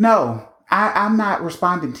 No, I'm not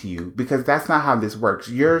responding to you because that's not how this works.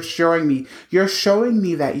 You're showing me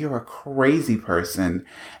that you're a crazy person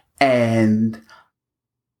and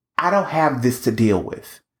I don't have this to deal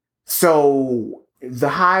with. So the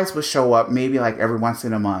highs would show up maybe like every once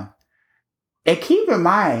in a month. And keep in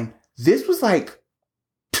mind, this was like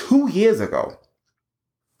 2 years ago.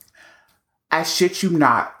 I shit you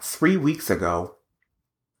not, 3 weeks ago,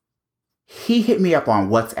 he hit me up on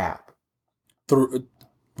WhatsApp.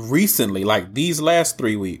 Recently, like these last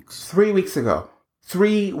 3 weeks. 3 weeks ago.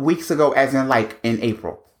 3 weeks ago, as in like in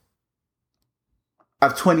April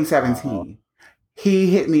of 2017.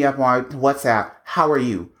 He hit me up on WhatsApp. How are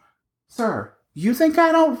you? Sir, you think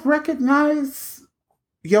I don't recognize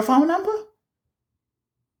your phone number?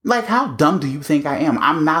 Like, how dumb do you think I am?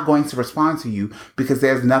 I'm not going to respond to you because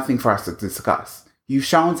there's nothing for us to discuss. You've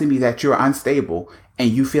shown to me that you're unstable and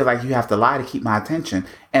you feel like you have to lie to keep my attention.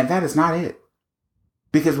 And that is not it.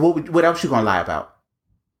 Because what else you going to lie about?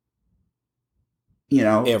 You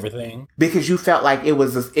know? Everything. Because you felt like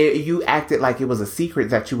you acted like it was a secret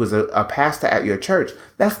that you was a pastor at your church.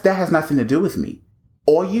 That has nothing to do with me.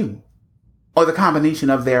 Or you. Or the combination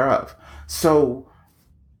of thereof. So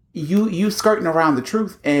you skirting around the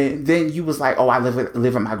truth, and then you was like, oh, I live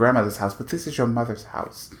at my grandmother's house, but this is your mother's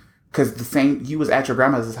house. Because you was at your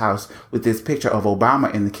grandmother's house with this picture of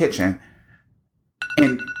Obama in the kitchen,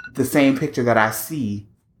 and the same picture that I see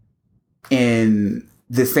in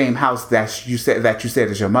the same house that you said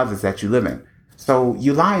is your mother's that you live in. So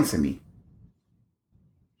you lying to me.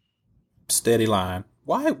 Steady lying.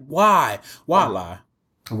 Why lie? Why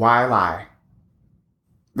lie?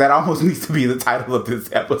 That almost needs to be the title of this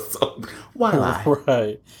episode. Why lie?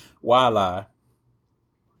 Right. Why lie?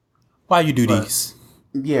 Why you do these?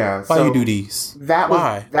 Yeah. Why you do these?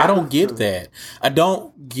 Why? I don't get that. I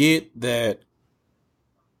don't get that.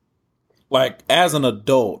 like as an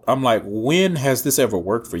adult, I'm like, when has this ever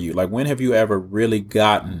worked for you? Like, when have you ever really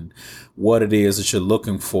gotten what it is that you're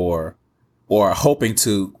looking for or hoping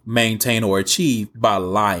to maintain or achieve by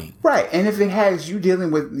lying? Right. And if it has, you dealing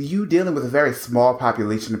with a very small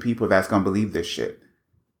population of people that's gonna believe this shit.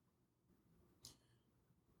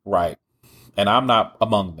 Right. And I'm not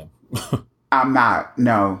among them. I'm not.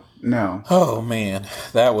 No. Oh man,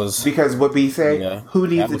 that was because what B said. Yeah, who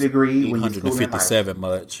needs a degree when you're 157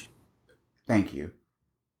 much? Thank you.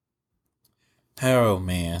 Oh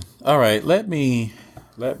man. All right. Let me.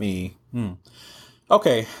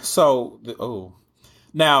 Okay. So,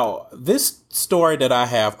 now this story that I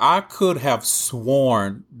have, I could have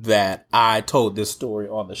sworn that I told this story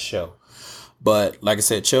on the show, but like I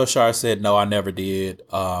said, Chilshire said no, I never did.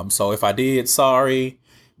 So if I did, sorry.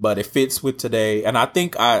 But it fits with today. And I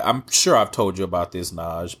think I'm sure I've told you about this,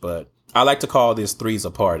 Naj, but I like to call this Three's a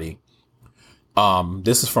Party.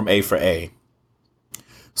 This is from A for A.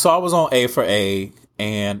 So I was on A for A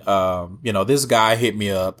and, this guy hit me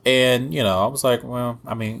up and, I was like, well,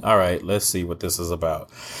 I mean, all right, let's see what this is about.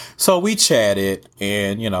 So we chatted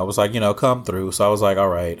and, I was like, come through. So I was like, all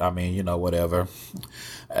right, I mean, whatever.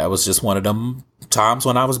 It was just one of them times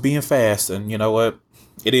when I was being fast and you know what?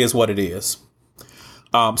 It is what it is.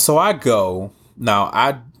 So I go now.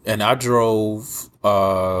 I drove.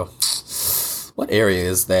 What area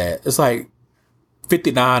is that? It's like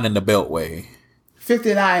 59 in the Beltway.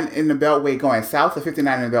 59 in the Beltway going south, or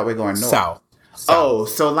 59 in the Beltway going north? South. Oh,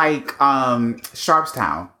 so like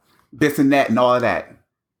Sharpstown, this and that, and all of that.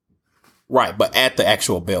 Right, but at the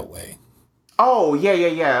actual Beltway. Oh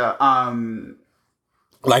yeah.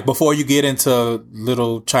 Like before you get into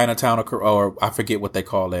Little Chinatown or I forget what they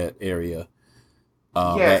call that area.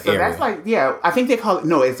 That so area. That's like, I think they call it,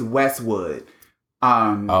 no, it's Westwood. Is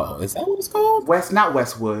that what it's called? Not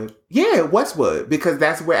Westwood. Yeah, Westwood, because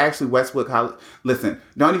that's where actually Westwood College. Listen,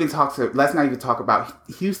 let's not even talk about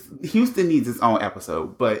Houston. Houston needs its own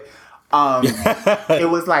episode, but it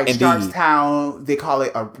was like Sharpstown. They call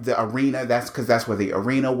it the arena. That's because that's where the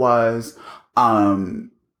arena was. Like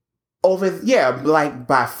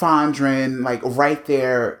by Fondren, like right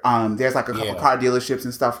there. There's like a couple car dealerships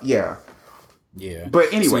and stuff. Yeah. Yeah.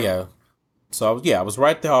 But anyway. So I was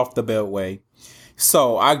right there off the Beltway.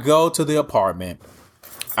 So I go to the apartment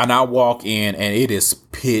and I walk in and it is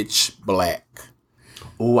pitch black.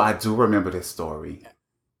 Oh, I do remember this story.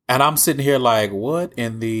 And I'm sitting here like, what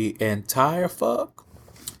in the entire fuck?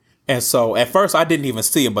 And so at first I didn't even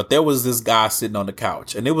see him, but there was this guy sitting on the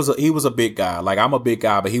couch and he was a big guy. Like I'm a big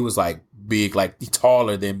guy, but he was like big, like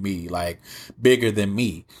taller than me, like bigger than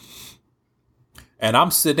me. And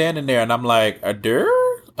I'm sitting in there and I'm like,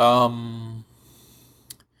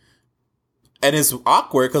 and it's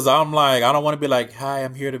awkward because I'm like, I don't want to be like, hi,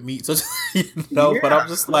 I'm here to meet. So, but I'm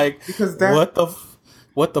just like,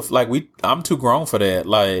 I'm too grown for that.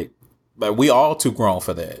 Like we all too grown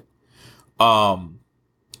for that.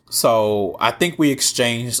 So I think we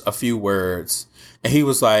exchanged a few words and he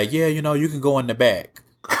was like, yeah, you can go in the back.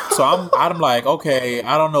 So I'm like, okay,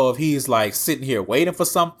 I don't know if he's like sitting here waiting for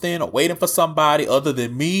something or waiting for somebody other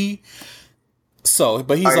than me. So,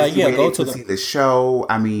 but he's like, yeah, go to see the show.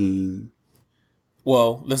 I mean,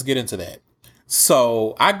 well, let's get into that.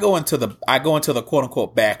 So I go into the quote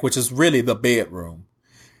unquote back, which is really the bedroom.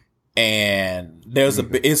 And there's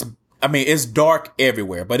it's dark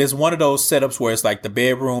everywhere, but it's one of those setups where it's like the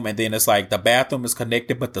bedroom and then it's like the bathroom is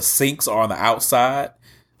connected, but the sinks are on the outside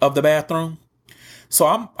of the bathroom.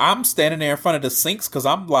 So I'm standing there in front of the sinks because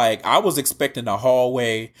I'm like, I was expecting a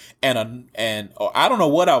hallway and I don't know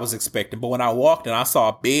what I was expecting, but when I walked and I saw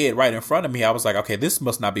a bed right in front of me, I was like, okay, this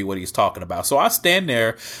must not be what he's talking about. So I stand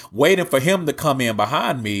there waiting for him to come in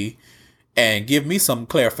behind me and give me some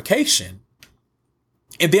clarification.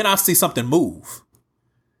 And then I see something move.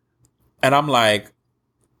 And I'm like,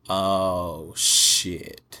 oh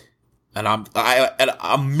shit. And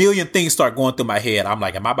a million things start going through my head. I'm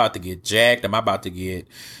like, am I about to get jacked? Am I about to get,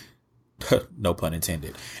 no pun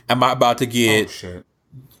intended. Am I about to get, shit.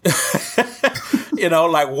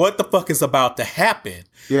 Like what the fuck is about to happen?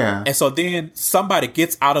 Yeah. And so then somebody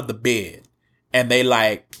gets out of the bed and they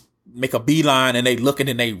like make a beeline and they look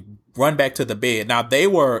and they run back to the bed. Now they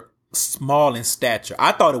were small in stature.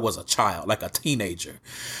 I thought it was a child, like a teenager.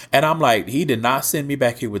 And I'm like, he did not send me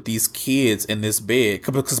back here with these kids in this bed.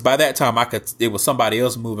 Because by that time it was somebody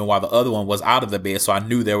else moving while the other one was out of the bed. So I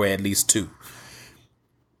knew there were at least two.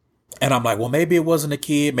 And I'm like, well, maybe it wasn't a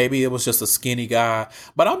kid. Maybe it was just a skinny guy.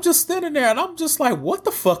 But I'm just standing there and I'm just like, what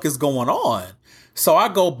the fuck is going on? So I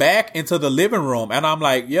go back into the living room and I'm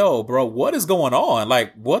like, yo, bro, what is going on?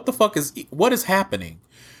 Like, what is happening?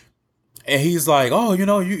 And he's like, oh,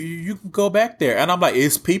 you can go back there. And I'm like,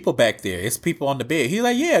 it's people back there. It's people on the bed. He's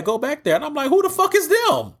like, yeah, go back there. And I'm like, who the fuck is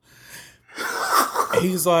them? And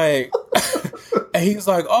he's like,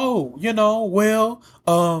 oh, well,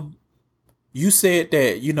 you said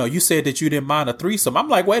that you didn't mind a threesome. I'm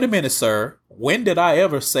like, wait a minute, sir. When did I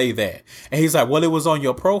ever say that? And he's like, well, it was on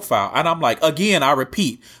your profile. And I'm like, again, I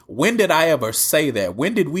repeat, when did I ever say that?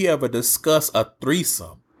 When did we ever discuss a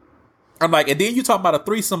threesome? I'm like, and then you talking about a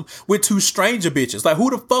threesome with two stranger bitches. Like,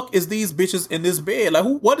 who the fuck is these bitches in this bed? Like,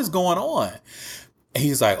 what is going on? And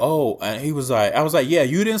he's like, oh, and I was like, yeah,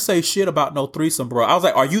 you didn't say shit about no threesome, bro. I was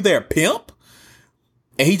like, are you their pimp?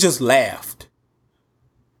 And he just laughed.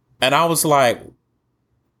 And I was like,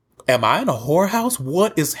 am I in a whorehouse?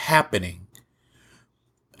 What is happening?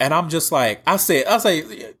 And I'm just like, I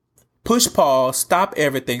say, push pause, stop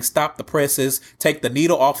everything, stop the presses, take the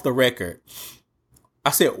needle off the record. I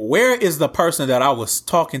said, where is the person that I was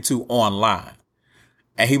talking to online?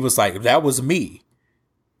 And he was like, that was me.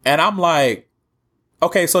 And I'm like,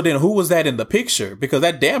 okay, so then who was that in the picture? Because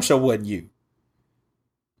that damn sure wasn't you.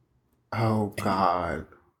 Oh, God.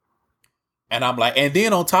 And I'm like, and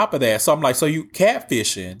then on top of that, so I'm like, so you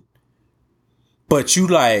catfishing, but you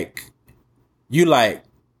like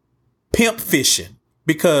pimp fishing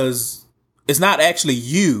because it's not actually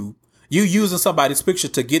you. You using somebody's picture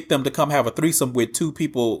to get them to come have a threesome with two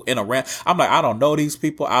people in a round. I'm like, I don't know these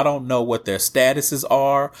people. I don't know what their statuses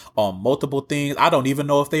are on multiple things. I don't even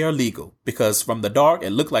know if they are legal because from the dark, it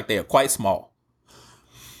looked like they are quite small.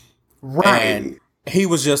 Right. And he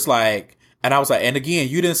was just like, and I was like, and again,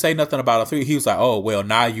 you didn't say nothing about a three. He was like, oh, well,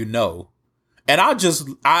 now you know. And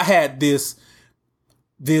I had this,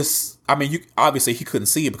 I mean, obviously he couldn't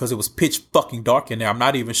see it because it was pitch fucking dark in there. I'm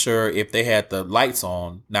not even sure if they had the lights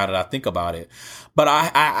on now that I think about it. But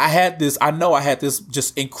I had this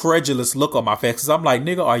just incredulous look on my face because I'm like,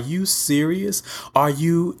 nigga, are you serious? Are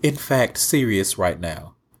you in fact serious right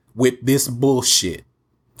now with this bullshit?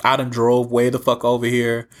 I done drove way the fuck over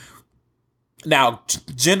here. Now,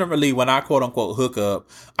 generally, when I quote unquote hook up,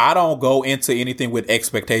 I don't go into anything with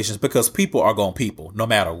expectations because people are going people no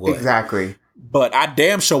matter what. Exactly. But I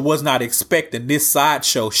damn sure was not expecting this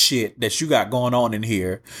sideshow shit that you got going on in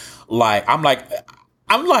here. Like, I'm like,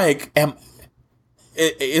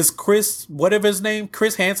 is Chris, whatever his name,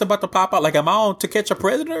 Chris Hansen about to pop out? Like, am I on To Catch a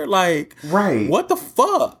Predator? Like, right. What the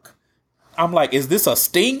fuck? I'm like, is this a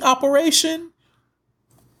sting operation?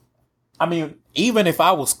 I mean, even if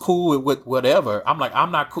I was cool with whatever, I'm like,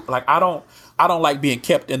 I'm not cool. Like, I don't like being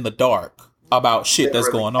kept in the dark about shit that's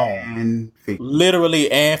going on.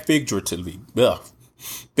 Literally and figuratively. Ugh.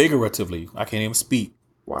 Figuratively. I can't even speak.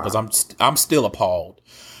 Wow. Because I'm still appalled.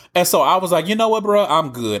 And so I was like, you know what, bro?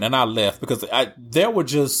 I'm good. And I left because there were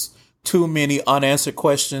just too many unanswered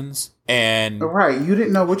questions. And right. You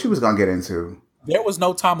didn't know what you was going to get into. There was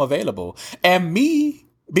no time available. And me,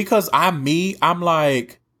 because I'm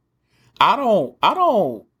like, I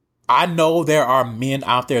know there are men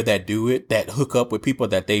out there that do it, that hook up with people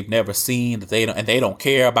that they've never seen, that they don't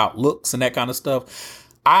care about looks and that kind of stuff.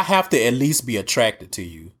 I have to at least be attracted to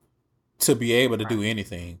you to be able to do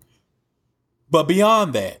anything. But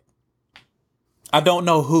beyond that, I don't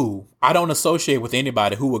know who. I don't associate with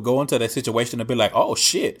anybody who would go into that situation and be like, oh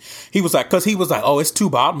shit. He was like, oh, it's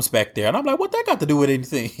two bottoms back there. And I'm like, what that got to do with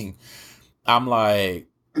anything? I'm like,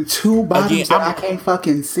 two bottoms that I can't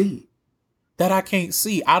fucking see. That I can't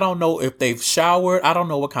see. I don't know if they've showered. I don't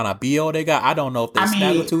know what kind of BO they got. I don't know if they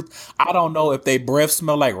snaggletooth. I don't know if they breath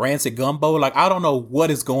smell like rancid gumbo. Like, I don't know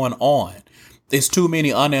what is going on. There's too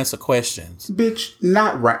many unanswered questions. Bitch,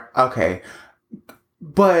 not right. Okay.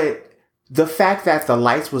 But the fact that the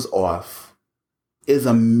lights was off is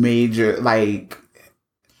a major, like,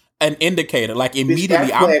 an indicator. Like,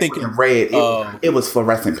 immediately I'm thinking red. It was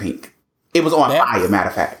fluorescent pink. It was on fire, matter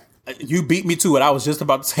of fact. You beat me to it. I was just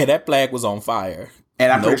about to say that flag was on fire.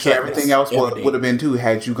 And I'm pretty sure everything else would have been too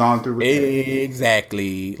had you gone through with it.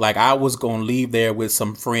 Exactly. Like, I was going to leave there with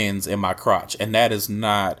some friends in my crotch. And that is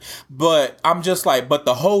not. But I'm just like, but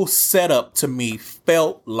the whole setup to me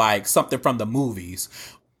felt like something from the movies.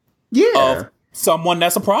 Yeah. Of someone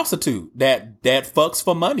that's a prostitute that fucks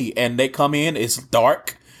for money. And they come in, it's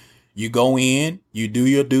dark. You go in, you do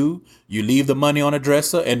your due, you leave the money on a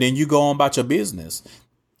dresser, and then you go on about your business.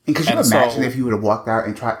 And could you imagine if you would have walked out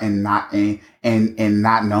and tried and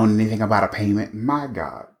not known anything about a payment? My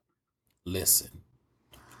God. Listen,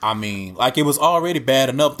 I mean, like, it was already bad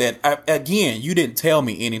enough that again, you didn't tell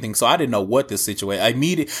me anything, so I didn't know what this situation.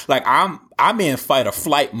 Immediately, like, I'm in fight or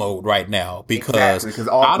flight mode right now because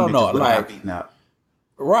I don't know, like,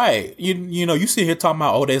 right? You know, you sit here talking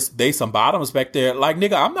about, oh, they some bottoms back there. Like,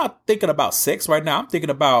 nigga, I'm not thinking about sex right now. I'm thinking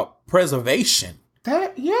about preservation.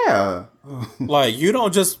 Yeah. Like, you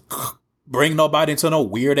don't just bring nobody into no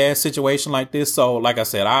weird ass situation like this. So, like I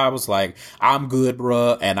said, I was like, I'm good,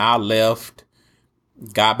 bruh. And I left,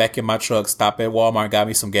 got back in my truck, stopped at Walmart, got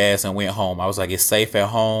me some gas, and went home. I was like, it's safe at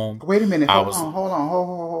home. Wait a minute. Hold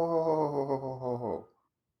on.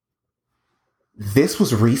 This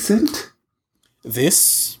was recent?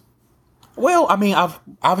 Well, I mean, I've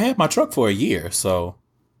had my truck for a year, so.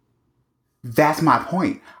 That's my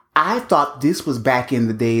point. I thought this was back in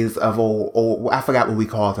the days of old I forgot what we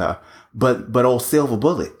called her, but old Silver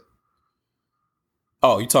Bullet.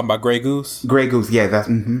 Oh, you talking about Grey Goose? Grey Goose, yeah, that's.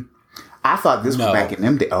 Mm-hmm. I thought this was back in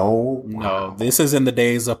them days. Oh, wow. No, this is in the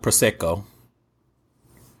days of Prosecco.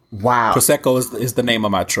 Wow, Prosecco is the name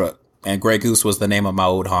of my truck, and Grey Goose was the name of my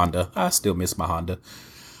old Honda. I still miss my Honda.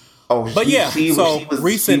 Oh, but she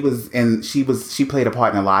played a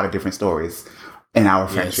part in a lot of different stories in our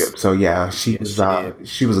friendship. Yes. So yeah, she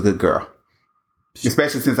was a good girl.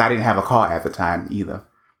 Especially since I didn't have a car at the time either.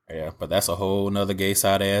 Yeah, but that's a whole nother gay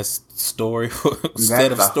side ass story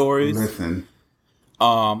set of stories. Listen.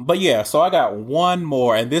 But yeah, so I got one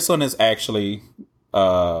more, and this one is actually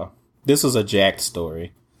this is a Jacked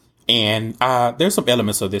story. And there's some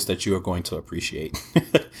elements of this that you are going to appreciate.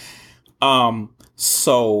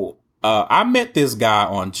 So I met this guy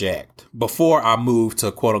on Jacked before I moved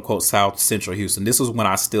to quote unquote South Central Houston. This was when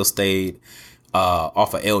I still stayed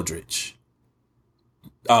off of Eldridge.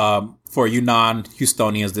 For you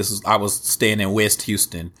non-Houstonians, I was staying in West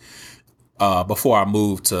Houston before I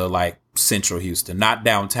moved to like Central Houston, not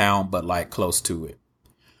downtown, but like close to it.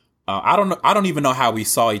 I don't even know how we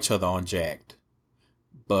saw each other on Jacked.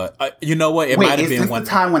 But you know what? It might have been one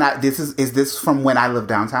time when is this from when I lived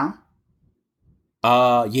downtown?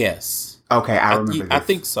 Yes. Okay, I remember. I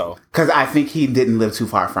think so. Because I think he didn't live too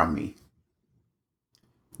far from me.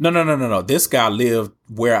 No. This guy lived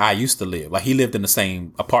where I used to live. Like, he lived in the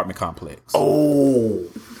same apartment complex. Oh,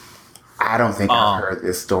 I don't think I've heard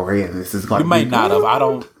this story, and this is going to be. You might not have. I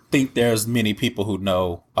don't think there's many people who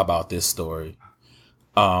know about this story.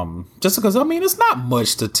 Just because, I mean, it's not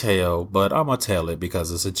much to tell, but I'm gonna tell it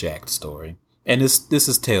because it's a Jacked story, and this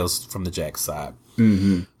is tales from the Jack side.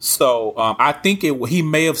 Mm-hmm. So I think he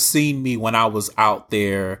may have seen me when I was out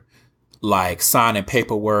there, like signing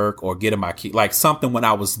paperwork or getting my key, like something when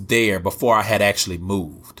I was there before I had actually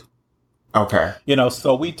moved. Okay.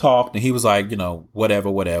 So we talked, and he was like,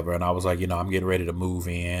 whatever, and I was like, I'm getting ready to move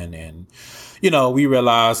in, and we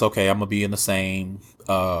realized, okay, I'm gonna be in the same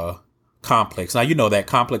complex. Now, that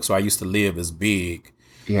complex where I used to live is big.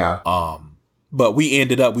 Yeah. But we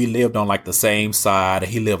lived on like the same side,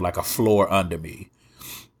 and he lived like a floor under me.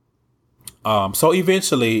 So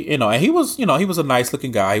eventually, and he was a nice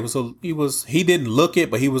looking guy. He didn't look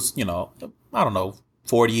it, but he was, I don't know,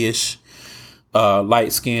 40-ish,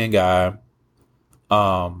 light skinned guy.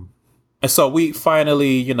 And so we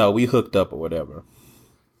finally, we hooked up or whatever.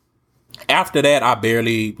 After that, I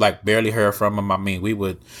barely heard from him. I mean,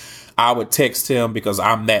 I would text him because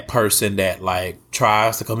I'm that person that like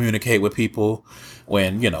tries to communicate with people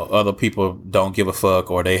when, other people don't give a fuck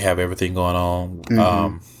or they have everything going on.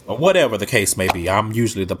 Mm-hmm. Or whatever the case may be. I'm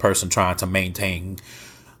usually the person trying to maintain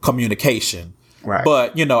communication. Right.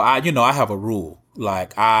 But, I have a rule.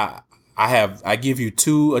 Like I give you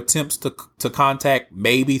 2 attempts to contact,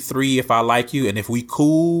 maybe 3 if I like you. And if we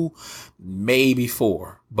cool, maybe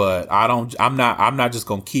 4. But I'm not just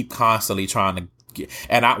going to keep constantly trying to.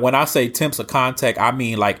 And when I say attempts of contact, I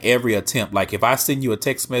mean like every attempt. Like if I send you a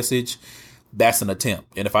text message, that's an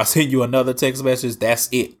attempt. And if I send you another text message, that's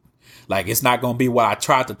it. Like it's not going to be what I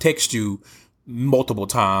tried to text you multiple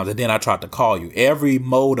times and then I tried to call you. Every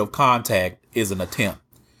mode of contact is an attempt.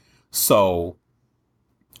 So,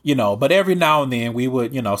 but every now and then we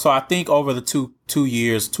would, so I think over the 2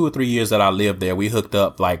 or 3 years that I lived there, we hooked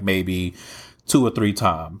up like maybe 2 or 3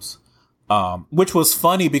 times. Which was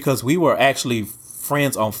funny because we were actually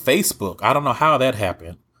friends on Facebook. I don't know how that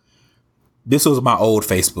happened. This was my old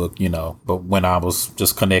Facebook, but when I was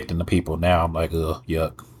just connecting to people, now I'm like, ugh,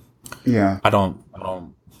 yuck. Yeah. I don't,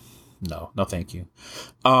 no, thank you.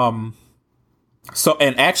 So,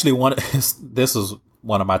 and actually this is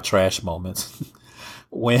one of my trash moments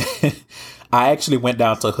when I actually went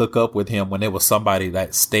down to hook up with him when there was somebody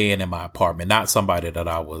that's staying in my apartment, not somebody that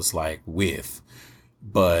I was like with,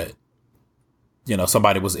 but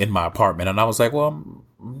somebody was in my apartment, and I was like, well,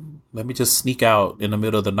 let me just sneak out in the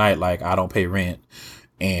middle of the night. Like I don't pay rent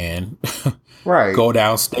and right. Go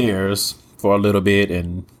downstairs for a little bit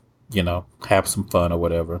and, have some fun or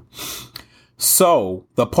whatever. So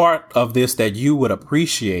the part of this that you would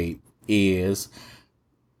appreciate is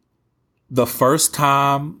The first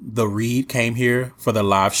time the Reed came here for the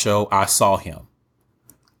live show, I saw him.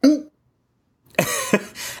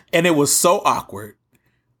 And it was so awkward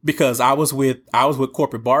because I was with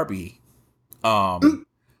Corporate Barbie. And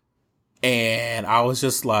I was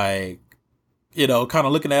just like, you know, kind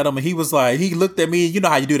of looking at him, and he was like, he looked at me. You know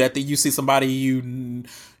how you do that thing? You see somebody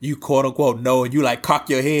you quote unquote know, and you like cock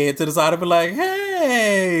your head to the side and be like,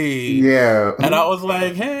 hey, yeah. And I was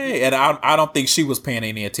like, hey, and I don't think she was paying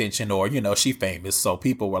any attention, or you know, she famous, so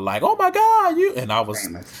people were like, oh my god, you. And I was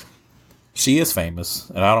famous. She is famous,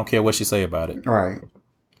 and I don't care what she say about it. Right.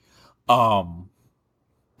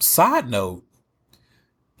 Side note.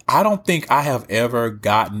 I don't think I have ever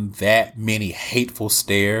gotten that many hateful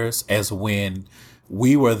stares as when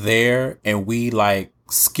we were there and we like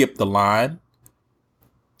skipped the line.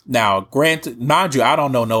 Now, granted, mind you, I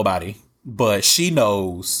don't know nobody, but she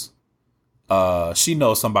knows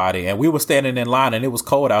somebody, and we were standing in line and it was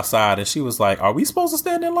cold outside, and she was like, are we supposed to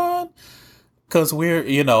stand in line? Cause we're,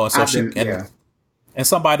 you know, and so and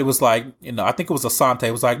somebody was like, you know, I think it was Asante,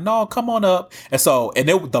 was like, no, come on up. And so,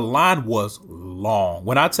 the line was long.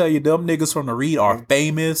 When I tell you, them niggas from the Reed are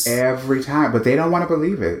famous. Every time, but they don't want to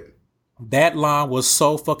believe it. That line was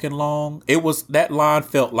so fucking long. That line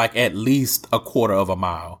felt like at least a quarter of a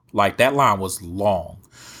mile. Like, that line was long.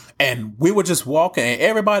 And we were just walking, and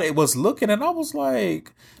everybody was looking, and I was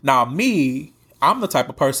like, now I'm the type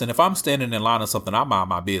of person, if I'm standing in line or something, I mind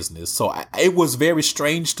my business. So it was very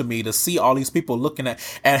strange to me to see all these people looking at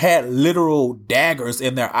and had literal daggers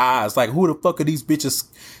in their eyes. Like, who the fuck are these bitches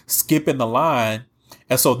skipping the line?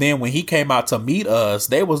 And so then when he came out to meet us,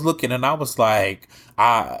 they was looking, and I was like,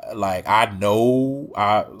 I know,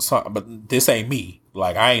 but this ain't me.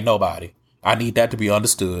 Like, I ain't nobody. I need that to be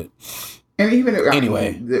understood. And even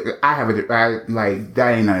anyway,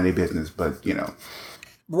 that ain't none of their business, but you know.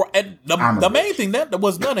 And the main thing, that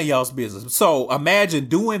was none of y'all's business. So imagine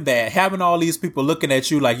doing that, having all these people looking at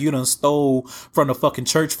you like you done stole from the fucking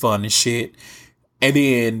church fund and shit. And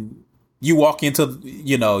then you walk into,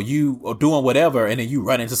 you know, you are doing whatever, and then you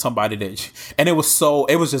run into somebody and it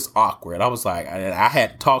was just awkward. I was like, I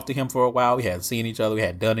hadn't talked to him for a while. We hadn't seen each other. We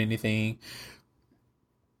hadn't done anything.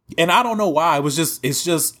 And I don't know why. It's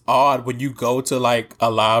just odd when you go to like a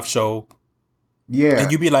live show. Yeah.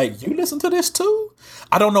 And you be like, you listen to this too?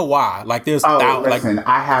 I don't know why. Like, there's listen,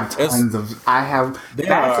 I have tons of.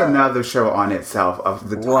 That's another show on itself of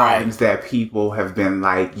the times that people have been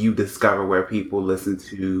like, you discover where people listen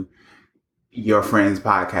to your friend's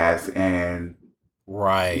podcast, and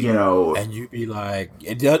you know, and you be like,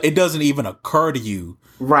 it doesn't even occur to you,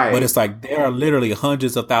 right? But it's like there are literally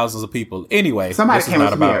hundreds of thousands of people. Anyway, somebody came up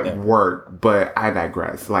to me at work, but I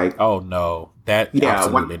digress. Like, oh no,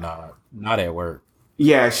 absolutely not at work.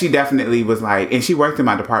 Yeah, she definitely was like, and she worked in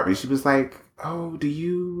my department. She was like, oh, do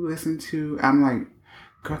you listen to, I'm like,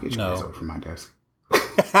 girl, get your ass over from my desk.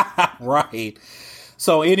 Right.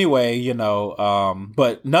 So anyway, you know,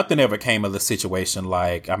 but nothing ever came of the situation.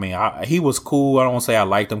 Like, I mean, he was cool. I don't want to say I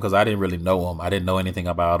liked him because I didn't really know him. I didn't know anything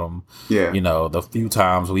about him. Yeah. You know, the few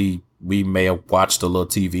times we may have watched a little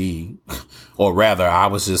TV, or rather, I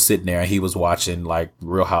was just sitting there and he was watching like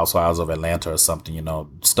Real Housewives of Atlanta or something, you know,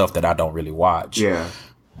 stuff that I don't really watch. Yeah.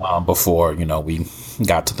 Before, you know, we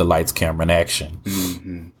got to the lights, camera, and action.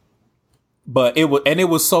 Mm-hmm. But it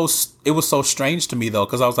was so strange to me though,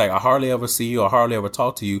 because I was like, I hardly ever see you, I hardly ever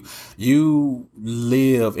talk to you. You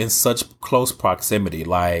live in such close proximity.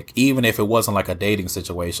 Like, even if it wasn't like a dating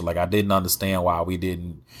situation, like I didn't understand why we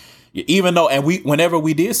didn't. Even though, and whenever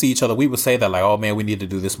we did see each other, we would say that like, oh man, we need to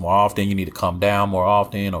do this more often. You need to come down more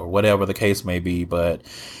often, or whatever the case may be. But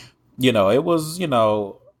you know, it was, you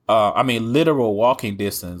know, I mean, literal walking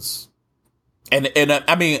distance, and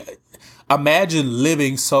I mean, imagine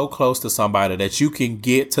living so close to somebody that you can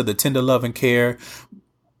get to the tender loving care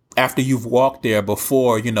after you've walked there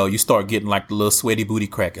before, you know, you start getting like the little sweaty booty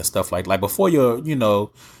crack and stuff like before your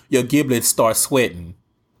giblets start sweating,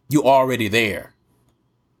 you already there.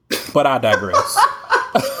 But I digress.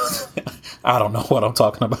 I don't know what I'm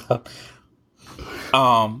talking about.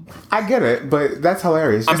 I get it, but that's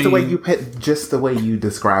hilarious. The way you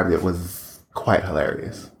described it was quite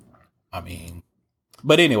hilarious. I mean,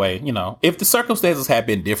 but anyway, you know, if the circumstances had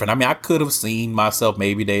been different, I mean, I could have seen myself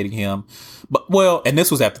maybe dating him, but and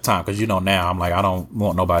this was at the time, because you know, now I'm like, I don't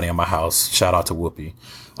want nobody in my house. Shout out to Whoopi.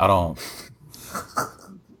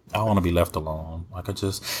 I want to be left alone.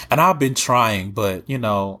 And I've been trying, but you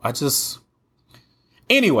know,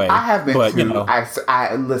 anyway, I have been, but too. You know,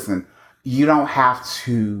 I listen, you don't have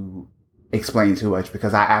to explain too much,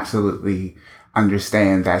 because I absolutely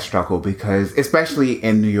understand that struggle, because especially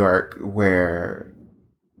in New York, where,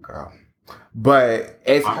 girl, But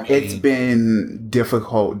it's been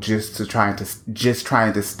difficult just trying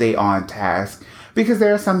to stay on task, because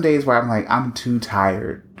there are some days where I'm like, I'm too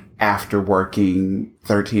tired after working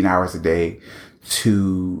 13 hours a day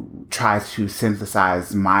to try to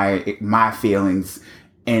synthesize my feelings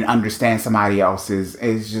and understand somebody else's.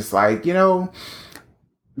 It's just like, girl,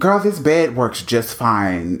 this bed works just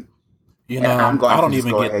fine. I don't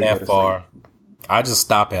even get that far. I just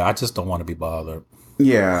stop it. I just don't want to be bothered.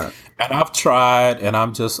 Yeah. And I've tried, and I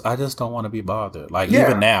just don't want to be bothered. Like,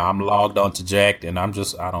 even now, I'm logged on to Jack'd, and I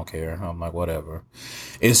don't care. I'm like, whatever.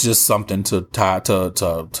 It's just something to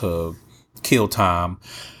kill time.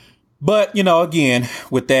 But, again,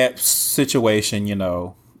 with that situation,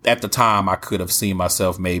 at the time, I could have seen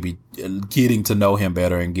myself maybe getting to know him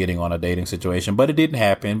better and getting on a dating situation, but it didn't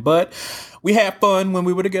happen. But we had fun when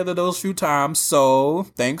we were together those few times. So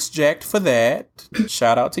thanks, Jack, for that.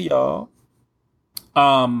 Shout out to y'all.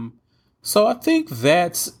 So I think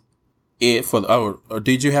that's it for. Or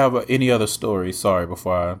did you have any other stories? Sorry,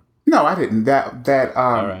 before I. No, I didn't. That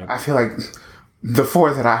right. I feel like the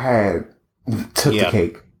four that I had took the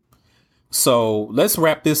cake. So let's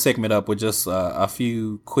wrap this segment up with just a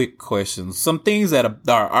few quick questions. Some things that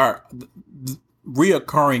are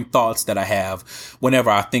reoccurring thoughts that I have whenever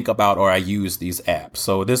I think about or I use these apps.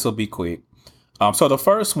 So this will be quick. So the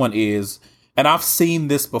first one is, and I've seen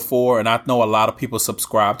this before, and I know a lot of people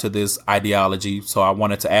subscribe to this ideology, so I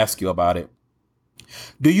wanted to ask you about it.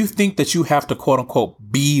 Do you think that you have to, quote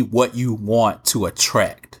unquote, be what you want to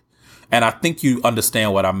attract? And I think you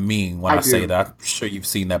understand what I mean when I say that. I'm sure you've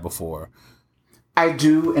seen that before. I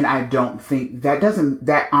do, and I don't think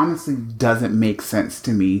that honestly doesn't make sense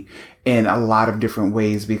to me in a lot of different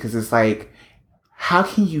ways, because it's like, how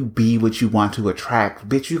can you be what you want to attract?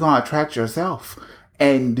 Bitch, you're going to attract yourself.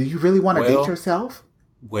 And do you really want to date yourself?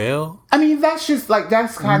 Well, I mean, that's just like,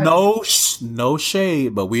 that's kind of no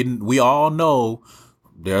shade, but we all know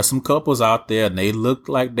there are some couples out there and they look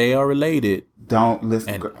like they are related. Don't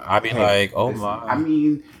listen. And I'd be like, oh my. I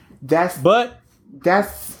mean, if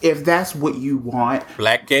that's what you want.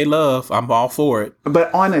 Black gay love, I'm all for it.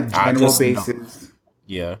 But on a general basis.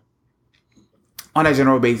 Yeah. On a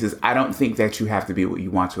general basis, I don't think that you have to be what you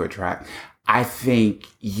want to attract. I think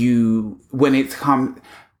when it comes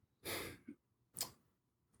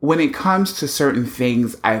to certain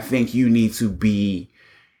things, I think you need to be,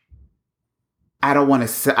 I don't want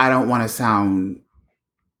to sound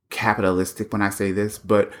capitalistic when I say this,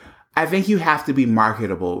 but I think you have to be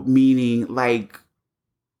marketable, meaning like,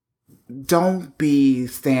 don't be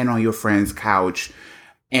staying on your friend's couch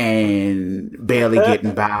and barely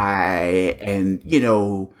getting by, and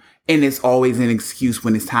and it's always an excuse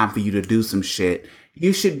when it's time for you to do some shit.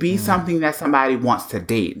 You should be something that somebody wants to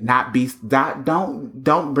date,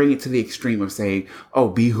 don't bring it to the extreme of saying, oh,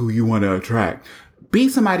 be who you want to attract. Be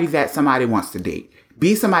somebody that somebody wants to date.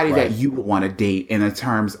 Be somebody that you would want to date in the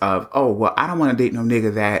terms of, oh, well, I don't want to date no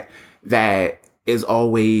nigga that is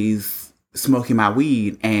always smoking my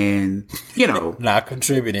weed and, not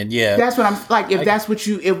contributing. Yeah. That's what I'm like. If that's what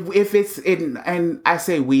you, if it's in, and I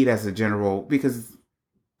say weed as a general because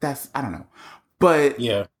that's, I don't know, but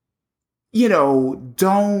yeah,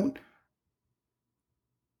 don't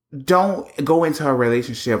go into a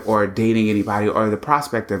relationship or dating anybody or the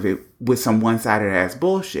prospect of it with some one-sided ass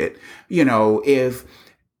bullshit. If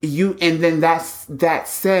you, and then that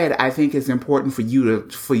said, I think it's important for you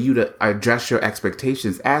to address your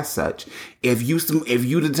expectations as such. If you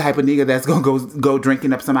the type of nigga that's gonna go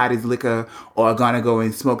drinking up somebody's liquor or gonna go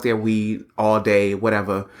and smoke their weed all day,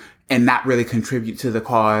 whatever, and not really contribute to the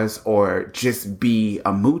cause or just be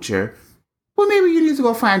a moocher, well, maybe you need to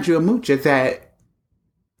go find you a moocher that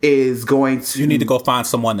is going to... You need to go find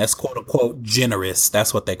someone that's quote unquote generous.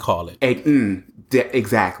 That's what they call it.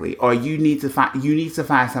 Exactly. Or you need to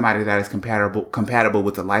find somebody that is compatible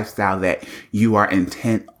with the lifestyle that you are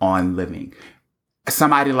intent on living.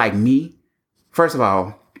 Somebody like me, first of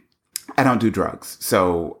all, I don't do drugs,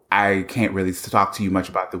 so I can't really talk to you much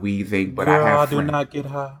about the weed thing, but Girl, I have do not get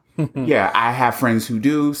high. Yeah, I have friends who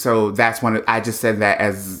do, so that's I just said that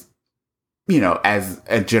as as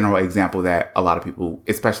a general example that a lot of people,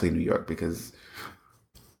 especially in New York, because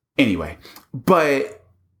anyway, but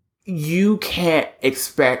you can't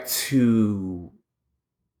expect to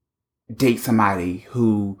date somebody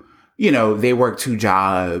who, they work 2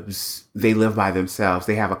 jobs, they live by themselves,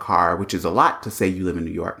 they have a car, which is a lot to say you live in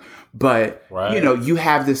New York. But, you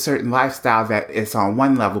have this certain lifestyle that is on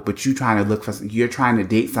one level, but you're trying to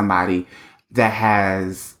date somebody that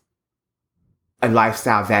has a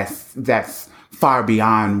lifestyle that's far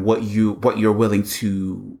beyond what you're willing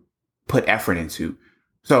to put effort into.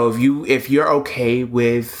 So if you're okay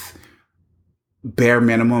with bare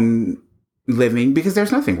minimum living, because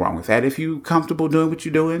there's nothing wrong with that. If you're comfortable doing what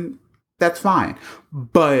you're doing, that's fine.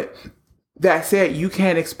 But that said, you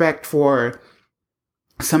can't expect for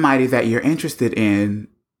somebody that you're interested in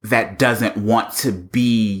that doesn't want to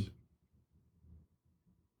be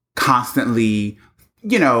constantly,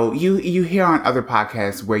 you hear on other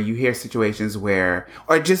podcasts where you hear situations where,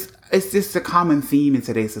 or just, it's just a common theme in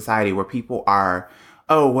today's society where people are,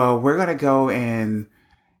 oh, well, we're going to go and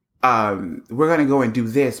do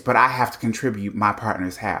this, but I have to contribute my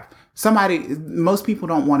partner's half. Most people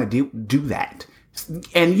don't want to do that.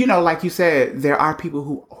 And, like you said, there are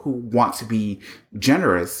people who want to be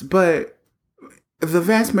generous, but the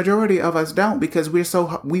vast majority of us don't, because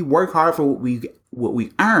we work hard for what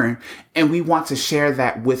we earn, and we want to share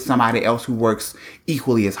that with somebody else who works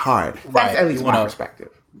equally as hard. That's at least my perspective.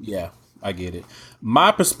 Yeah, I get it.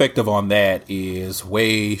 My perspective on that is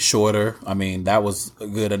way shorter. I mean, that was a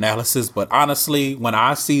good analysis, but honestly, when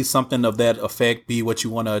I see something of that effect, be what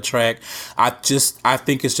you want to attract, I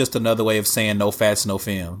think it's just another way of saying no fats, no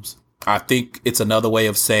films. I think it's another way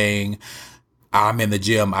of saying, I'm in the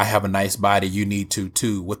gym, I have a nice body, you need to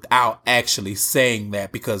too, without actually saying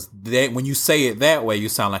that, because when you say it that way, you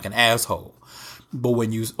sound like an asshole.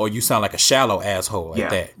 But you sound like a shallow asshole like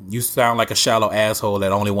that. You sound like a shallow asshole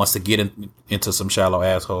that only wants to get into some shallow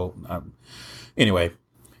asshole. Anyway,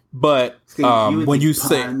 but when you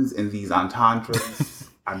say in these entendres,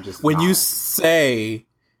 I'm just when you say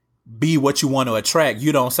be what you want to attract,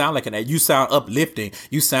 you don't sound like you sound uplifting.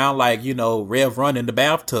 You sound like, Rev Run in the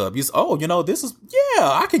bathtub. This is,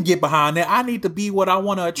 I can get behind that. I need to be what I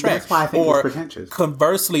want to attract. That's why I think it's pretentious.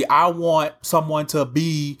 Conversely, I want someone to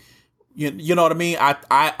be, you know what I mean?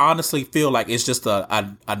 I honestly feel like it's just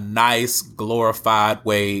a nice glorified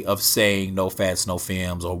way of saying no fats, no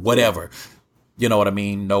films, or whatever. You know what I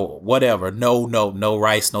mean? No, whatever. No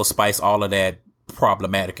rice, no spice, all of that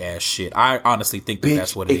problematic ass shit. I honestly think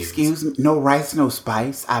that's what it is. Excuse me? No rice, no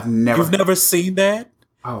spice? You've never seen that?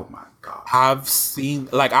 Oh my God. I've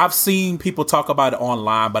seen people talk about it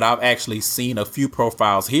online, but I've actually seen a few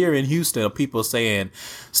profiles here in Houston of people saying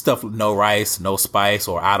stuff, no rice, no spice,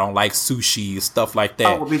 or I don't like sushi, stuff like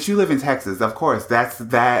that. Oh, but you live in Texas, of course. That's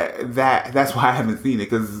why I haven't seen it,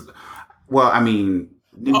 because, well, I mean,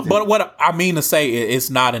 but what I mean to say is it's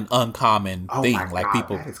not an uncommon thing. My like God,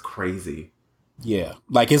 people, that is crazy. Yeah,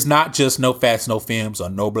 like it's not just no fats, no films, or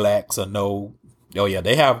no blacks, or no. Oh yeah,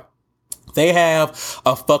 they have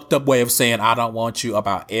a fucked up way of saying I don't want you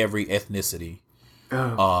about every ethnicity.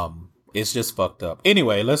 Oh. It's just fucked up.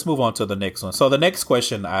 Anyway, let's move on to the next one. So the next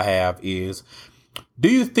question I have is, do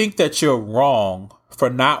you think that you're wrong for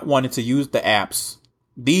not wanting to use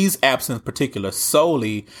these apps in particular,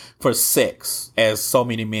 solely for sex, as so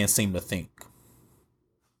many men seem to think?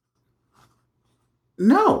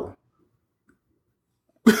 No.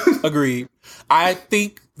 Agreed. I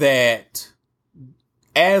think that,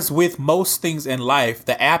 as with most things in life,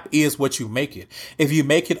 the app is what you make it. If you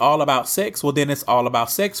make it all about sex, well, then it's all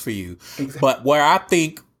about sex for you. Exactly. But where I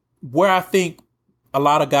think a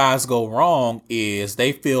lot of guys go wrong is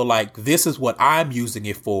they feel like this is what I'm using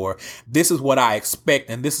it for. This is what I expect,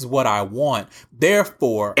 and this is what I want.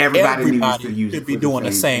 Therefore, everybody should be doing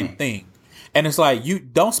the same thing. And it's like, you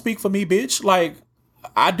don't speak for me, bitch. Like,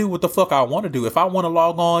 I do what the fuck I want to do. If I want to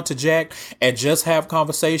log on to Jack and just have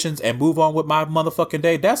conversations and move on with my motherfucking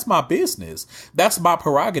day, that's my business. That's my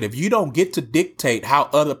prerogative. You don't get to dictate how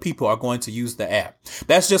other people are going to use the app.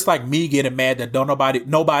 That's just like me getting mad that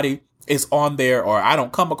nobody is on there, or I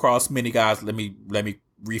don't come across many guys. Let me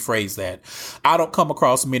rephrase that. I don't come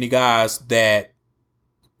across many guys that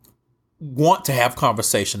want to have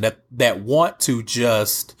conversation, that want to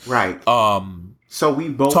just right. So we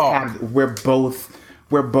both talk.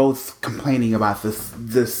 We're both complaining about the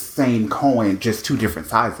same coin, just two different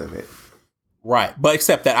sides of it. Right. But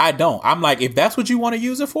except that I don't. I'm like, if that's what you want to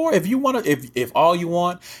use it for, if all you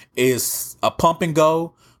want is a pump and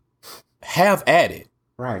go, have at it.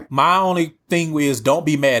 Right. My only thing is, don't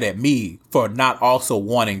be mad at me for not also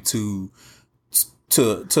wanting to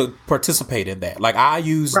participate in that. Like I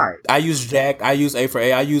use Jack, I use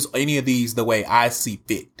A4A, I use any of these the way I see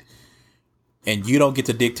fit. And you don't get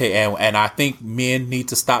to dictate. And I think men need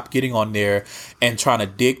to stop getting on there and trying to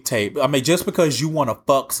dictate. I mean, just because you want to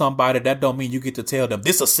fuck somebody, that don't mean you get to tell them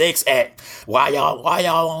this is a sex act. Why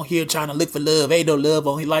y'all on here trying to look for love? Ain't no love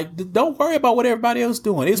on here. Like, don't worry about what everybody else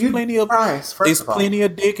doing. It's plenty of plenty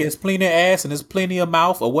of dick, it's plenty of ass, and it's plenty of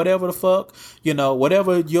mouth, or whatever the fuck,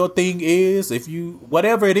 whatever your thing is.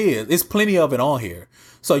 Whatever it is, it's plenty of it on here.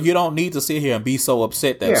 So you don't need to sit here and be so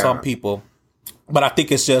upset that some people. But I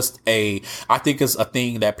think it's a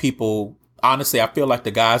thing that people, honestly, I feel like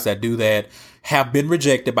the guys that do that have been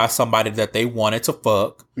rejected by somebody that they wanted to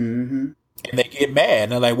fuck. Mm-hmm. And they get mad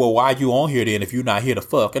and they're like, well, why are you on here then if you're not here to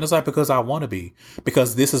fuck? And it's like, because I want to be.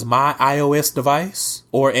 Because this is my iOS device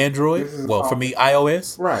or Android. Well, for me,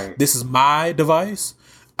 iOS. Right. This is my device.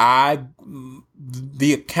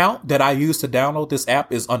 The account that I use to download this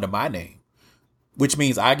app is under my name, which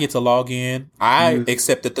means I get to log in. I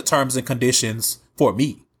accepted the terms and conditions for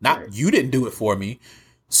me. Not you didn't do it for me.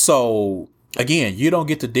 So again, you don't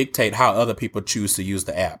get to dictate how other people choose to use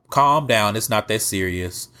the app. Calm down. It's not that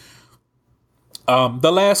serious.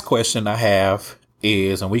 The last question I have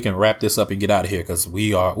is, and we can wrap this up and get out of here because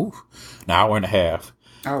we are an hour and a half.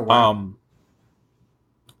 Oh, wow.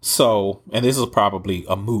 So, and this is probably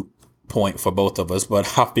a moot point for both of us,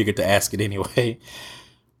 but I figured to ask it anyway.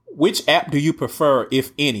 Which app do you prefer,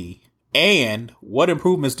 if any, and what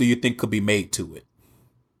improvements do you think could be made to it?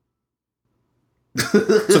 So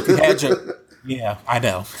if you had yeah, I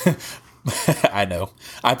know. I know.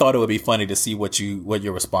 I thought it would be funny to see what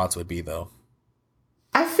your response would be, though.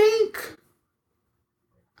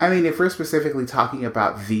 I mean, if we're specifically talking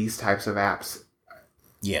about these types of apps,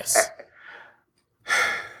 yes.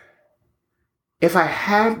 If I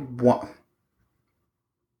had one,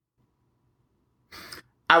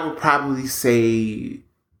 I would probably say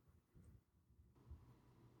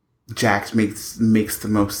Jax makes the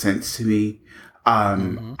most sense to me.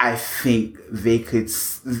 I think they could.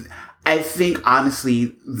 I think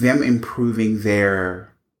honestly, them improving their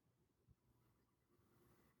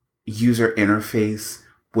user interface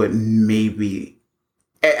would maybe.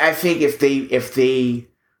 I think if they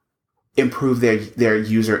improve their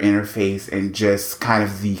user interface and just kind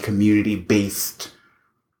of the community based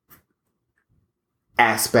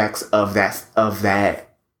aspects of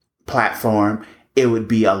that platform, it would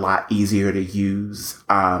be a lot easier to use.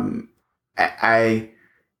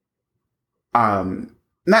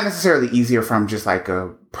 Not necessarily easier from just like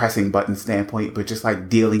a pressing button standpoint, but just like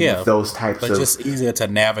dealing with those types of, just easier to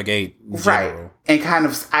navigate, right? And kind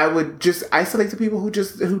of, I would just isolate the people who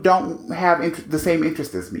don't have the same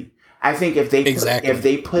interest as me. I think if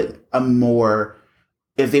they put more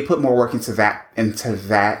work into that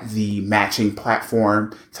the matching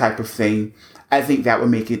platform type of thing, I think that would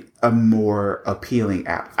make it a more appealing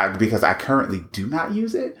app, because I currently do not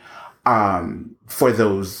use it for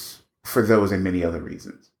those and many other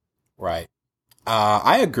reasons. Right.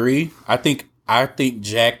 I agree. I think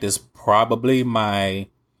Jack'd is probably my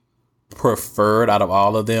preferred out of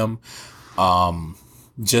all of them.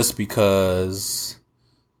 Just because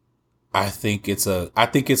I think it's a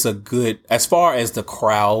good, as far as the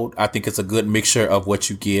crowd, I think it's a good mixture of what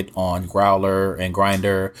you get on Growler and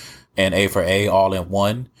Grindr and A4A all in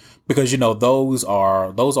one. Because, those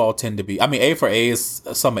all tend to be, I mean, A4A is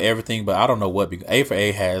some of everything, but I don't know what, because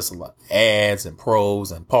A4A has ads and pros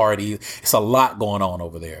and parties. It's a lot going on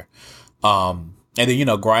over there. And then,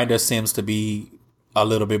 Grindr seems to be a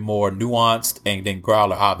little bit more nuanced, and then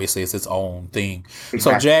Growler obviously is its own thing. Exactly.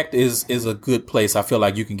 So Jack'd is a good place. I feel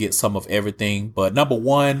like you can get some of everything, but number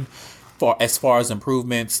one, as far as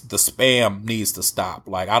improvements, the spam needs to stop.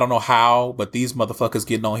 Like, I don't know how, but these motherfuckers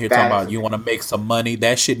getting on here talking about you want to make some money.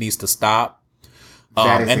 That shit needs to stop.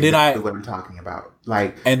 That is and exactly what I'm talking about.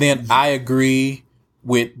 Like, and then I agree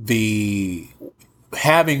with the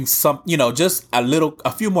having some, just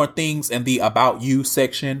a few more things in the about you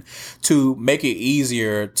section to make it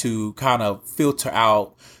easier to kind of filter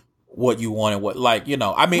out what you want and what, like, I mean,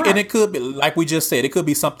 right. And it could be, like we just said, it could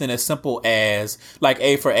be something as simple as, like,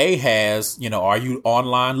 A4A has, are you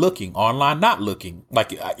online looking, online not looking?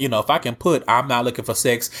 Like, if I can put, I'm not looking for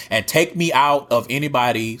sex, and take me out of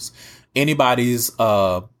anybody's,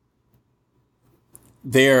 their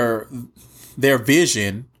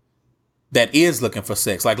vision that is looking for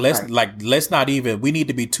sex. Like, let's not even, we need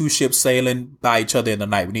to be two ships sailing by each other in the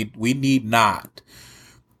night. We need not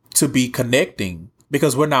to be connecting,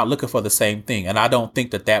 because we're not looking for the same thing. And I don't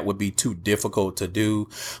think that would be too difficult to do.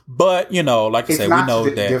 But, like I said, we know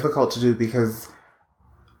that it's difficult to do because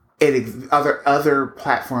other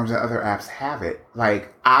platforms and other apps have it.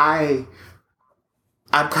 Like, I'm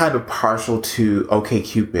kind of partial to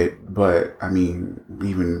OkCupid, but I mean,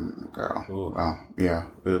 even girl. Well, yeah.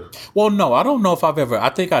 Ugh. Well, no, I don't know if I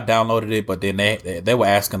think I downloaded it, but then they were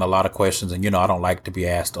asking a lot of questions, and I don't like to be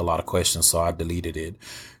asked a lot of questions, so I deleted it.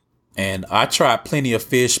 And I tried Plenty of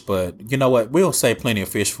Fish, but you know what? We'll say Plenty of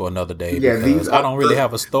Fish for another day. Yeah, because I don't really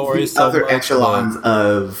have a story. The other echelons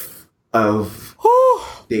of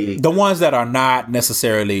dating, the ones that are not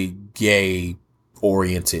necessarily gay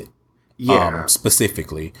oriented,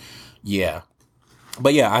 specifically, yeah.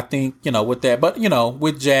 But yeah, I think, with that, but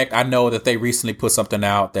with Jack, I know that they recently put something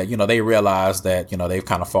out that, they realize that, they've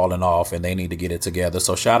kind of fallen off and they need to get it together.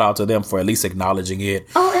 So shout out to them for at least acknowledging it.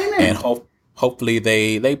 Oh, amen. And hopefully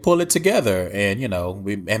they pull it together and,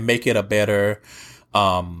 and make it a better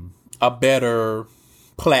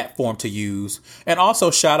platform to use. And also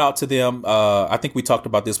shout out to them. I think we talked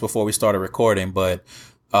about this before we started recording, but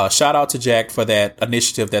shout out to Jack for that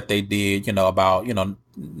initiative that they did, about,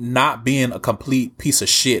 not being a complete piece of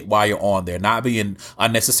shit while you're on there, not being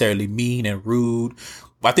unnecessarily mean and rude.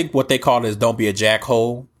 I think what they call it is don't be a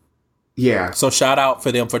jackhole. Yeah. So shout out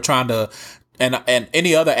for them for trying to, and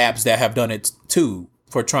any other apps that have done it too,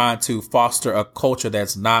 for trying to foster a culture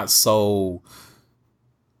that's not so,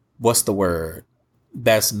 what's the word?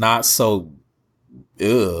 That's not so,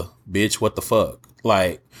 bitch, what the fuck?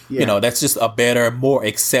 Like, that's just a better, more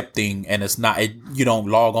accepting, and it's not, you don't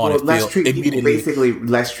log on and feel immediately. Basically,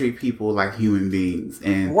 let's treat people like human beings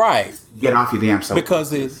and right. Get off your damn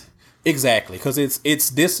soapbox. Because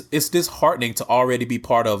it's disheartening to already be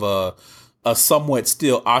part of a somewhat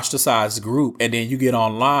still ostracized group, and then you get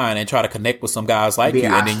online and try to connect with some guys like you,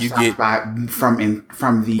 and then you get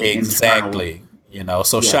from the exactly.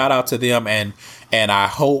 So shout out to them, and I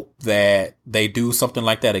hope that they do something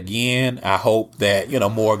like that again. I hope that,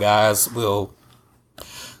 more guys will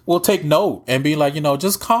take note and be like,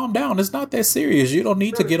 just calm down. It's not that serious. You don't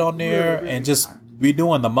need to get on there and just be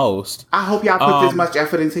doing the most. I hope y'all put this much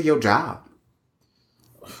effort into your job.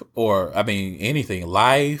 Or, anything.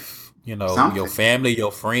 Life, something. Your family,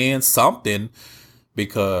 your friends, something.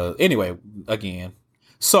 Because, anyway, again.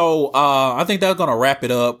 So, I think that's going to wrap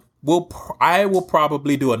it up. I will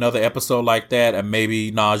probably do another episode like that, and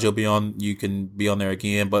maybe Naj, you can be on there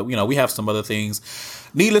again. But we have some other things.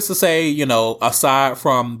 Needless to say, aside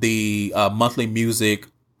from the monthly music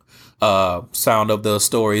sound of the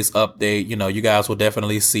stories update, you guys will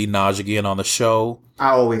definitely see Naj again on the show. I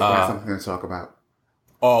always have something to talk about.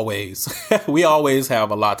 Always, we always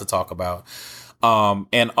have a lot to talk about,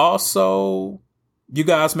 and also. You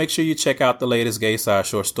guys make sure you check out the latest Gay Side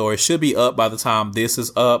short story. Should be up by the time this is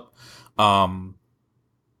up. Naj,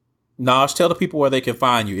 tell the people where they can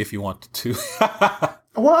find you if you want to.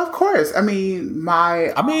 Well, of course. You may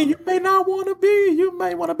not want to be. You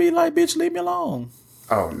may want to be like, bitch, leave me alone.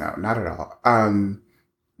 Oh, no, not at all.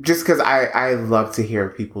 Just because I love to hear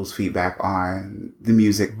people's feedback on the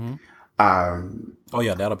music. Mm-hmm. Oh,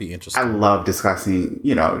 yeah, that'll be interesting. I love discussing,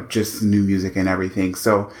 just new music and everything.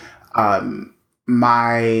 So,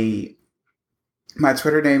 my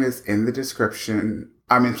Twitter name is in the description.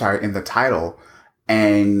 In the title,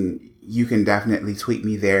 and you can definitely tweet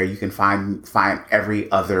me there. You can find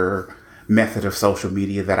every other method of social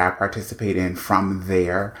media that I participate in from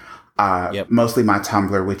there. Mostly my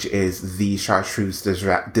Tumblr, which is the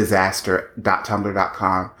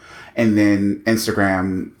chartreusedisaster.tumblr.com, and then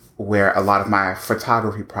Instagram, where a lot of my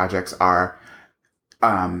photography projects are.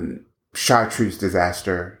 Chartreuse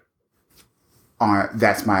Disaster.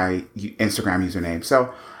 That's my Instagram username.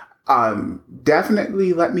 So,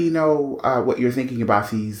 definitely let me know what you're thinking about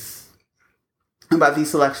these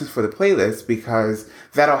selections for the playlist, because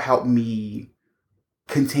that'll help me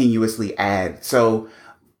continuously add. So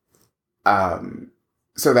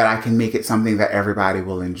that I can make it something that everybody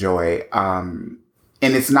will enjoy. And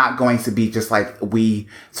it's not going to be just like we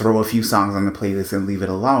throw a few songs on the playlist and leave it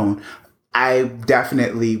alone. I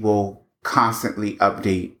definitely will constantly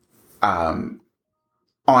update, on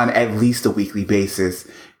at least a weekly basis,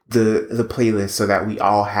 the playlist, so that we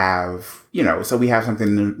all have, so we have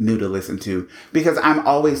something new to listen to, because I'm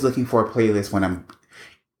always looking for a playlist when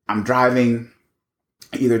I'm driving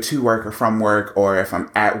either to work or from work, or if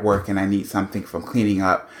I'm at work and I need something from cleaning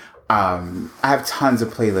up. I have tons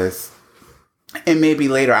of playlists, and maybe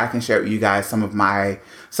later I can share with you guys some of my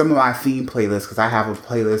theme playlists, because I have a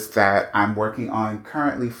playlist that I'm working on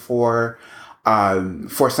currently for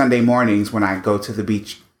Sunday mornings when I go to the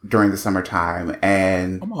beach during the summertime.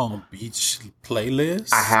 And come on, beach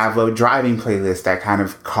playlist. I have a driving playlist that kind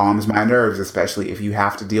of calms my nerves, especially if you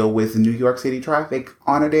have to deal with New York City traffic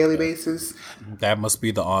on a daily basis. That must be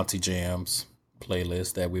the Auntie Jams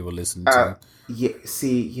playlist that we were listening to. Yeah,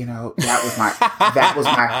 see, that was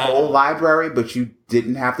my whole library, but you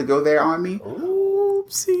didn't have to go there on me.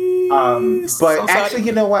 Oopsie. But so actually,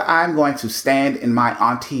 you know what? I'm going to stand in my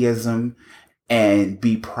auntie-ism and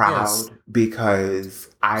be proud, because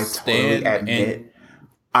I totally admit,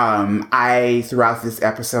 throughout this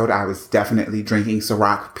episode, I was definitely drinking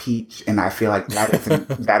Ciroc Peach, and I feel like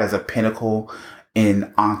that is a pinnacle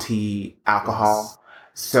in auntie alcohol.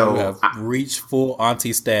 So you have reached full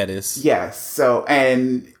auntie status. Yes. So,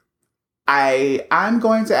 and I'm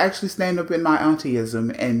going to actually stand up in my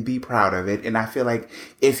auntie-ism and be proud of it. And I feel like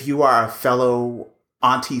if you are a fellow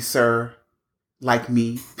auntie sir like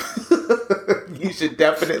me, you should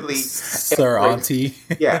definitely sir auntie.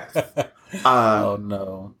 Yes. Oh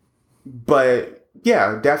no. But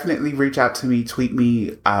yeah, definitely reach out to me, tweet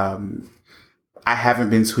me. I haven't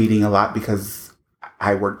been tweeting a lot because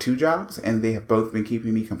I work 2 jobs and they have both been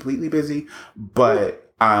keeping me completely busy.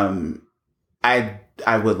 But I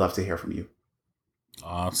would love to hear from you.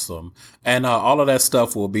 Awesome. And all of that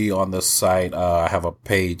stuff will be on the site. I have a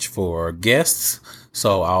page for guests,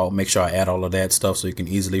 so I'll make sure I add all of that stuff so you can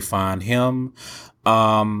easily find him.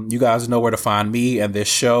 You guys know where to find me and this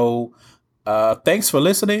show. Thanks for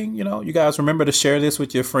listening. You guys remember to share this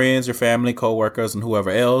with your friends, your family, coworkers, and whoever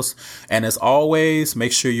else. And as always,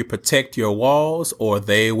 make sure you protect your walls or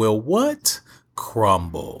they will what?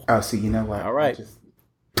 Crumble. Oh, so you know what? All right.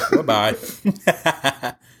 Bye-bye.